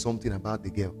see if there's something about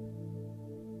the girl.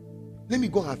 Let me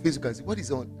go on her Facebook and see what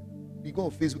is on. You go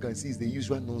on Facebook and see it's the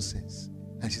usual nonsense.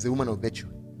 And she's a woman of virtue.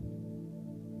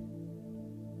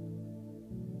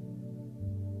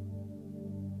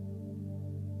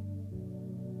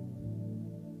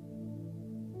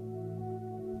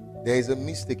 There is a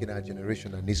mistake in our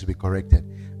generation that needs to be corrected.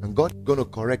 And God is going to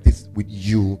correct it with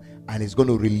you, and He's going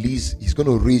to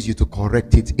raise you to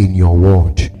correct it in your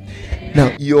word.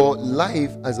 Now, your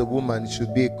life as a woman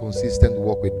should be a consistent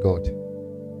walk with God.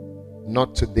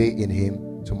 Not today in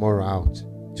Him, tomorrow out.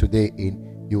 Today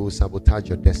in, you will sabotage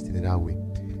your destiny that way.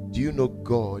 Do you know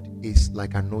God is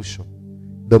like an ocean?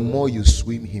 The more you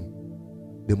swim Him,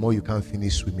 the more you can't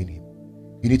finish swimming Him.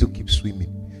 You need to keep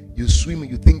swimming. You swim,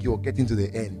 you think you're getting to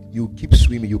the end. You keep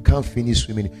swimming, you can't finish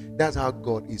swimming. That's how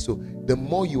God is. So the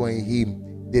more you are in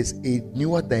Him, there's a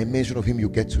newer dimension of Him you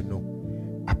get to know.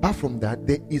 Apart from that,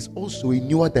 there is also a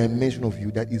newer dimension of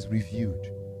you that is revealed.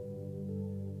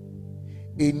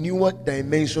 A newer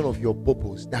dimension of your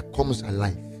purpose that comes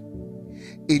alive.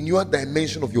 A newer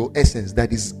dimension of your essence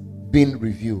that is being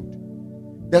revealed.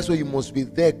 That's why you must be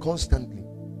there constantly.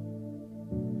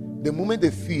 The moment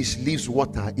the fish leaves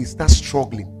water, it starts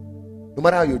struggling. No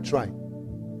matter how you try.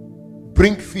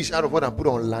 Bring fish out of water and put it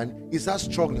on land, it starts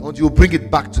struggling until you bring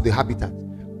it back to the habitat.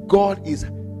 God is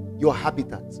your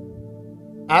habitat.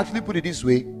 I actually put it this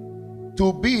way: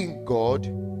 to be in God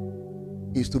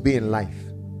is to be in life.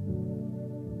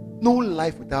 No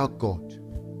life without God.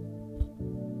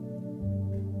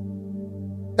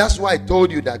 That's why I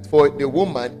told you that for the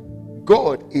woman,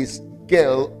 God is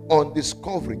girl on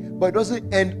discovery, but it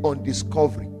doesn't end on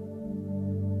discovery.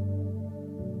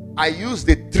 I use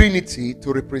the Trinity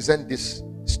to represent this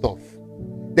stuff.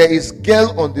 There is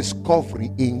girl on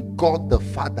discovery in God the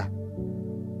Father.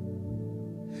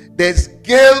 There's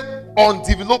girl on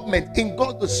development in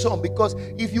God the Son, because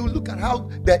if you look at how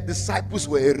the disciples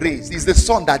were raised, it's the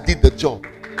Son that did the job.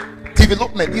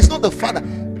 Development, it's not the Father.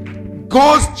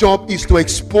 God's job is to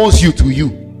expose you to you.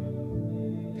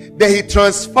 Then He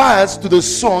transfers to the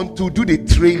Son to do the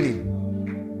training.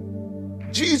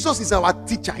 Jesus is our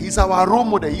teacher, He's our role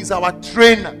model, He's our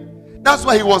trainer. That's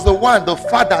why He was the one the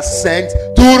Father sent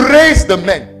to raise the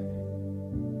men.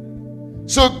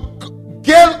 So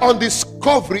girl on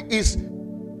discovery is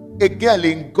a girl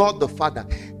in God the Father.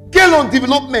 Girl on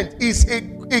development is a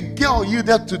girl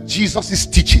yielded to Jesus'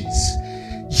 teachings,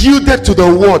 yielded to the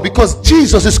word, because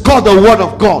Jesus is called the Word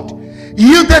of God.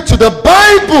 Yielded to the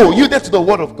Bible, yielded to the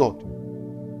Word of God.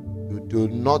 You do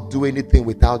not do anything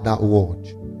without that word.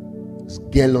 It's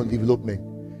girl on development.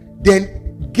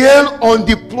 Then girl on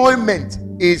deployment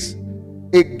is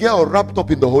a girl wrapped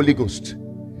up in the Holy Ghost,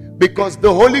 because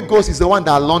the Holy Ghost is the one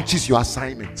that launches your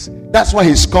assignments. That's why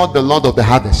He's called the Lord of the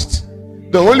Harvest.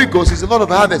 The Holy Ghost is the Lord of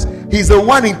the Harvest. He's the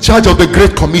one in charge of the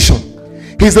Great Commission.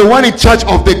 He's the one in charge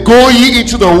of the go ye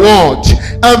into the world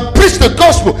and preach the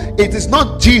gospel. It is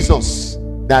not Jesus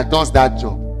that does that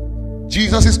job.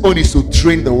 Jesus' own is to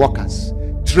train the workers,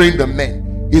 train the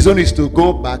men. His own is to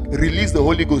go back, release the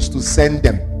Holy Ghost to send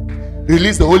them,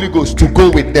 release the Holy Ghost to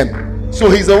go with them. So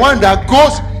He's the one that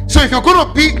goes. So if you're going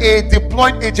to be a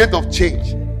deployed agent of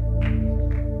change,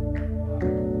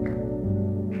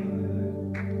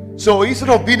 so instead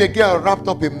of being a girl wrapped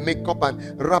up in makeup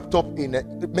and wrapped up in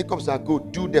makeups are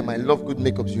good, do them. I love good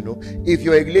makeups, you know. If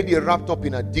you're a lady wrapped up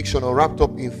in addiction or wrapped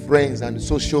up in friends and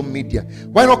social media,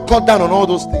 why not cut down on all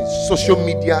those things? Social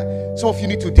media. Some of you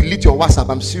need to delete your WhatsApp.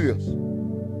 I'm serious.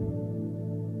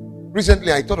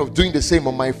 Recently, I thought of doing the same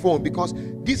on my phone, because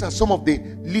these are some of the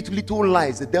little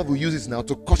lies the devil uses now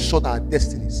to cut short our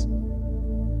destinies.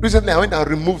 Recently, I went and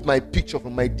removed my picture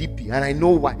from my DP, and I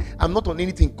know why. I'm not on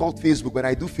anything called Facebook, but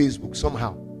I do Facebook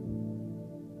somehow.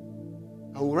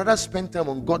 I would rather spend time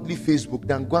on godly Facebook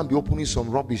than go and be opening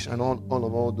some rubbish and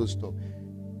all those stuff.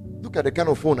 Look at the kind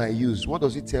of phone I use. What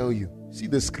does it tell you? See,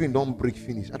 the screen don't break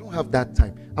finish. I don't have that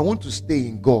time. I want to stay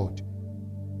in God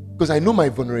because I know my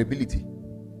vulnerability.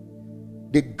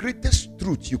 The greatest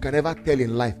truth you can ever tell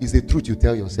in life is the truth you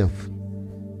tell yourself.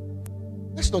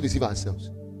 Let's not deceive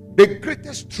ourselves. The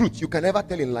greatest truth you can ever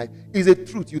tell in life is the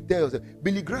truth you tell yourself.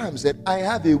 Billy Graham said, I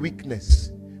have a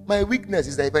weakness. My weakness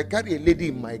is that if I carry a lady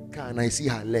in my car and I see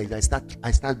her legs,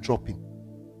 I start dropping.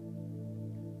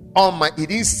 He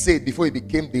didn't say it before he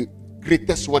became the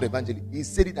greatest word evangelist. He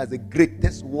said it as the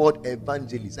greatest word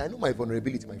evangelist. I know my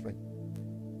vulnerability, my friend.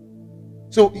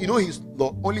 So, his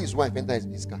law, only his wife enters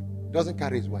his car. He doesn't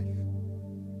carry his wife.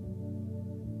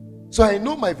 So I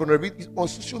know my vulnerability on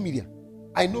social media.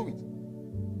 I know it.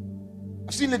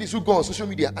 I've seen ladies who go on social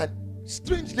media and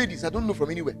strange ladies I don't know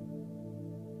from anywhere.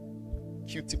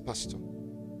 Cutie pastor.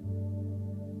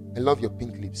 I love your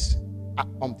pink lips.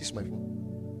 This is my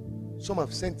phone. Some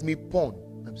have sent me porn.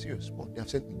 I'm serious, porn. They have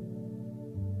sent me.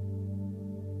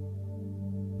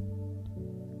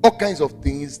 All kinds of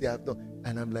things they have done.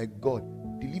 And I'm like, God,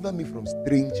 deliver me from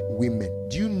strange women.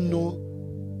 Do you know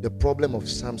the problem of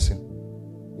Samson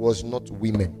was not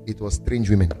women, it was strange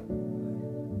women.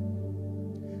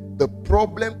 The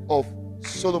problem of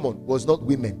Solomon was not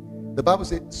women. The Bible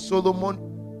said Solomon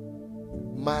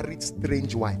married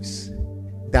strange wives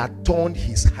that turned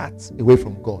his heart away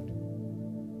from God.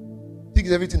 Think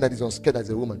everything that is unscared as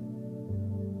a woman.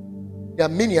 There are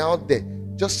many out there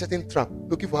just setting trap,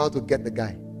 looking for how to get the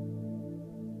guy.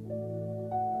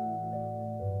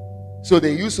 So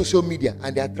they use social media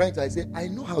and they are trying to say, I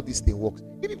know how this thing works.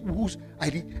 I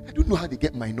don't know how they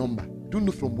get my number. I don't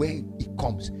know from where it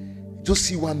comes. Just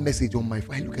see one message on my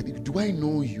phone. I look at it. Do I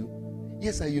know you?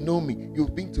 Yes, sir, you know me.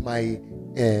 You've been to my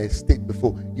state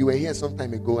before. You were here some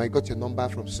time ago. I got your number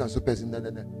from so person.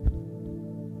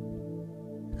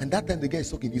 And that time the guy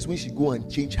is talking is when she go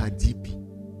and change her DP.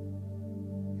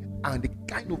 And the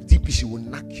kind of DP she will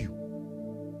knock you.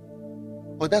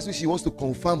 Or that's when she wants to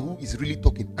confirm who is really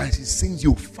talking. And she sends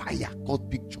you fire called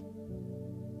picture.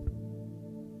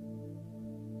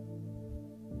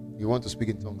 You want to speak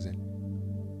in tongues then?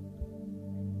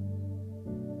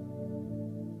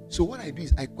 So what I do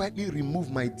is I quietly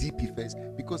remove my DP first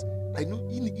because I know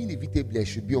inevitably I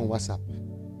should be on WhatsApp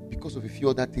because of a few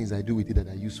other things I do with it that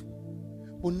are useful.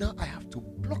 But now I have to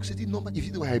block certain numbers. If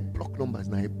you know I block numbers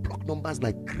now, I block numbers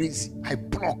like crazy. I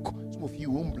block. Some of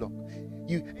you won't block.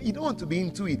 You don't want to be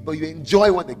into it, but you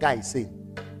enjoy what the guy is saying.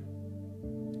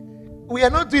 We are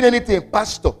not doing anything,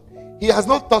 Pastor. He has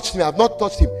not touched me. I have not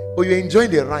touched him. But you're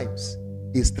enjoying the rhymes.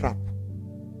 It's trap.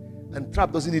 And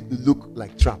trap doesn't need to look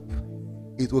like trap.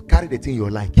 It will carry the thing you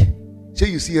like. So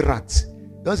you see rats.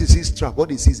 Once he sees trap,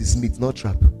 what he sees is meat, not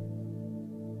trap.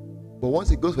 But once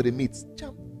it goes for the meat,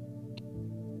 jump,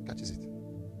 catches it.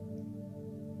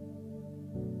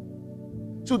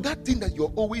 So that thing that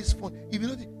you're always fun, if you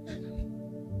know,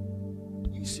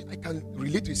 you see, I can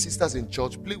relate with sisters in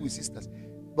church, play with sisters.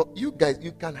 But you guys,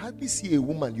 you can hardly see a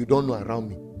woman you don't know around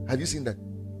me. Have you seen that?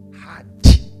 Hard.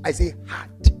 I say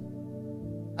hard.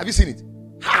 Have you seen it?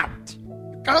 Hard.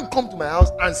 You can't come to my house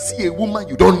and see a woman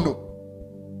you don't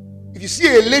know. If you see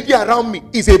a lady around me,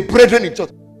 it's a brethren in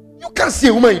church. You can't see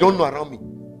a woman you don't know around me.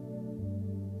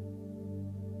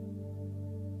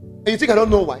 And you think I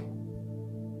don't know why?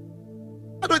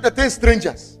 I don't entertain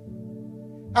strangers.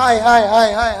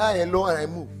 Hi, hello, and I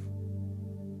move.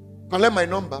 Collect my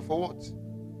number for what?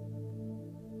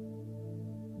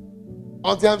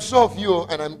 Until I'm sure of you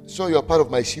and I'm sure you're part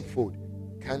of my sheepfold.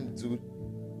 Can't do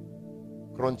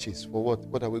crunches for what?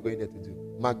 What are we going there to do?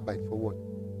 Mark bite for what?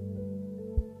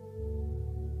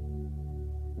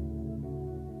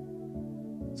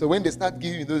 So when they start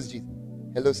giving you those G's,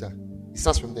 hello sir. It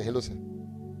starts from there, hello sir.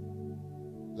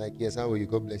 Like, yes, how are you?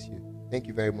 God bless you. Thank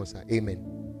you very much, sir. Amen.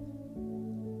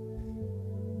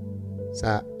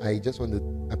 Sir, I just want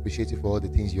to appreciate you for all the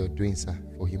things you're doing, sir,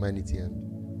 for humanity,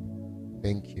 and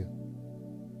thank you.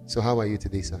 So how are you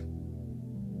today, sir?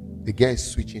 The guy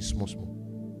is switching small.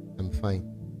 I'm fine.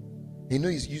 You know,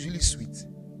 he's usually sweet.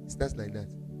 It starts like that.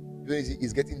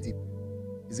 He's getting deep.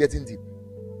 He's getting deep.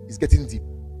 He's getting deep.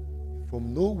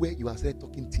 From nowhere, you are started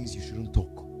talking things you shouldn't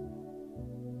talk.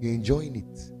 You're enjoying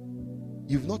it.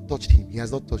 You've not touched him. He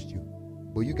has not touched you.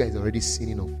 But you guys are already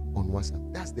sinning off on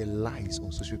WhatsApp. That's the lies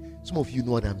on social. Some of you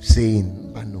know what I'm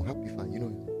saying. But no, happy fun. You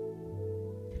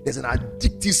know, there's an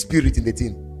addictive spirit in the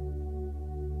thing.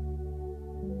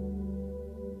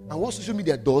 And what social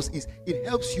media does is it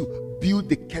helps you build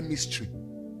the chemistry.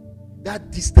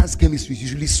 that distance chemistry is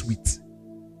usually sweet.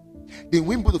 Then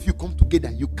when both of you come together,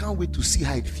 you can't wait to see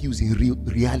how it feels in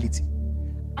reality.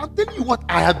 I'm telling you what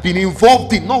I have been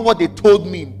involved in, not what they told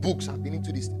me in books. I've been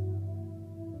into this thing.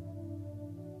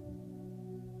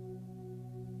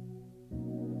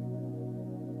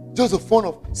 Just the fun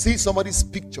of seeing somebody's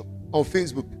picture on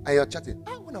Facebook and you're chatting.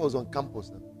 When I was on campus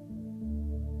now,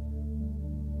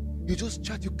 you just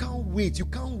chat. You can't wait. You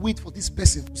can't wait for this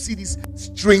person to see this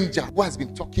stranger who has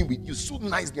been talking with you so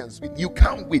nicely and sweet. You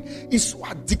can't wait. It's so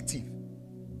addictive.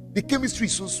 The chemistry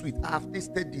is so sweet. I've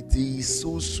tasted it. It's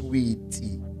so sweet.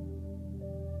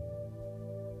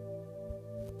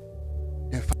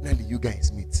 Then finally you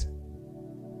guys meet.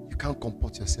 You can't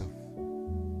comport yourself.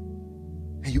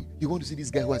 And you want to see this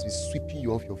guy who has been sweeping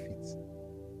you off your feet.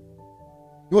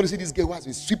 You want to see this guy who has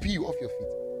been sweeping you off your feet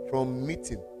from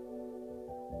meeting.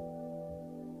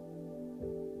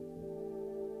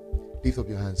 Lift up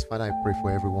your hands. Father, I pray for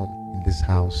everyone in this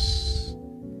house.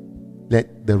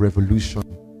 Let the revolution,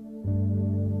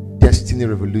 destiny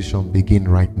revolution, begin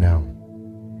right now.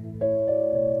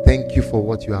 Thank you for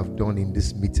what you have done in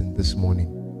this meeting this morning.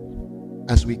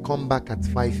 As we come back at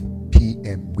 5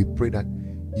 p.m., we pray that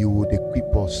you would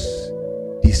equip us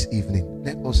this evening.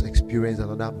 Let us experience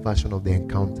another version of the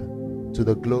encounter to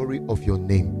the glory of your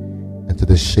name and to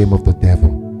the shame of the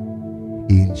devil.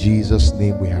 In Jesus'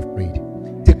 name we have prayed.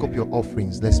 Take up your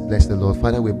offerings. Let's bless the Lord.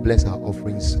 Father, we bless our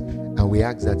offerings and we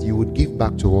ask that you would give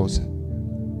back to us.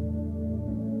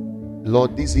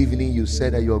 Lord, this evening you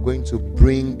said that you are going to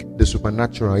bring the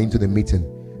supernatural into the meeting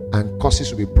and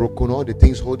curses will be broken. All the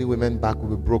things holding women back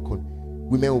will be broken.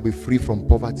 Women will be free from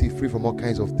poverty, free from all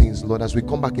kinds of things. Lord, as we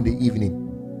come back in the evening,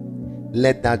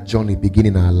 let that journey begin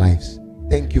in our lives.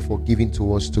 Thank you for giving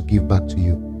to us to give back to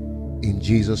you. In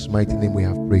Jesus' mighty name we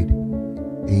have prayed.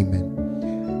 Amen.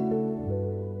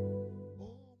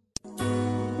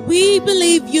 We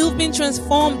believe you've been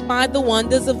transformed by the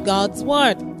wonders of God's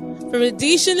Word. For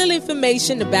additional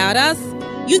information about us,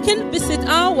 you can visit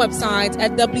our website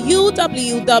at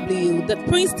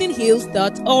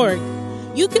www.princetonhills.org.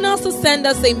 You can also send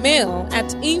us a mail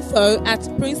at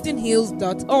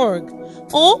info@princetonhills.org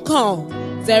or call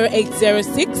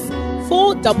 0806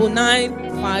 499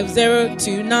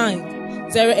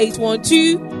 5029,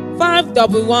 0812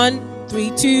 511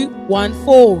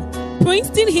 3214.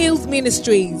 Princeton Hills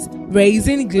Ministries,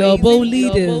 raising global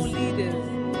leaders.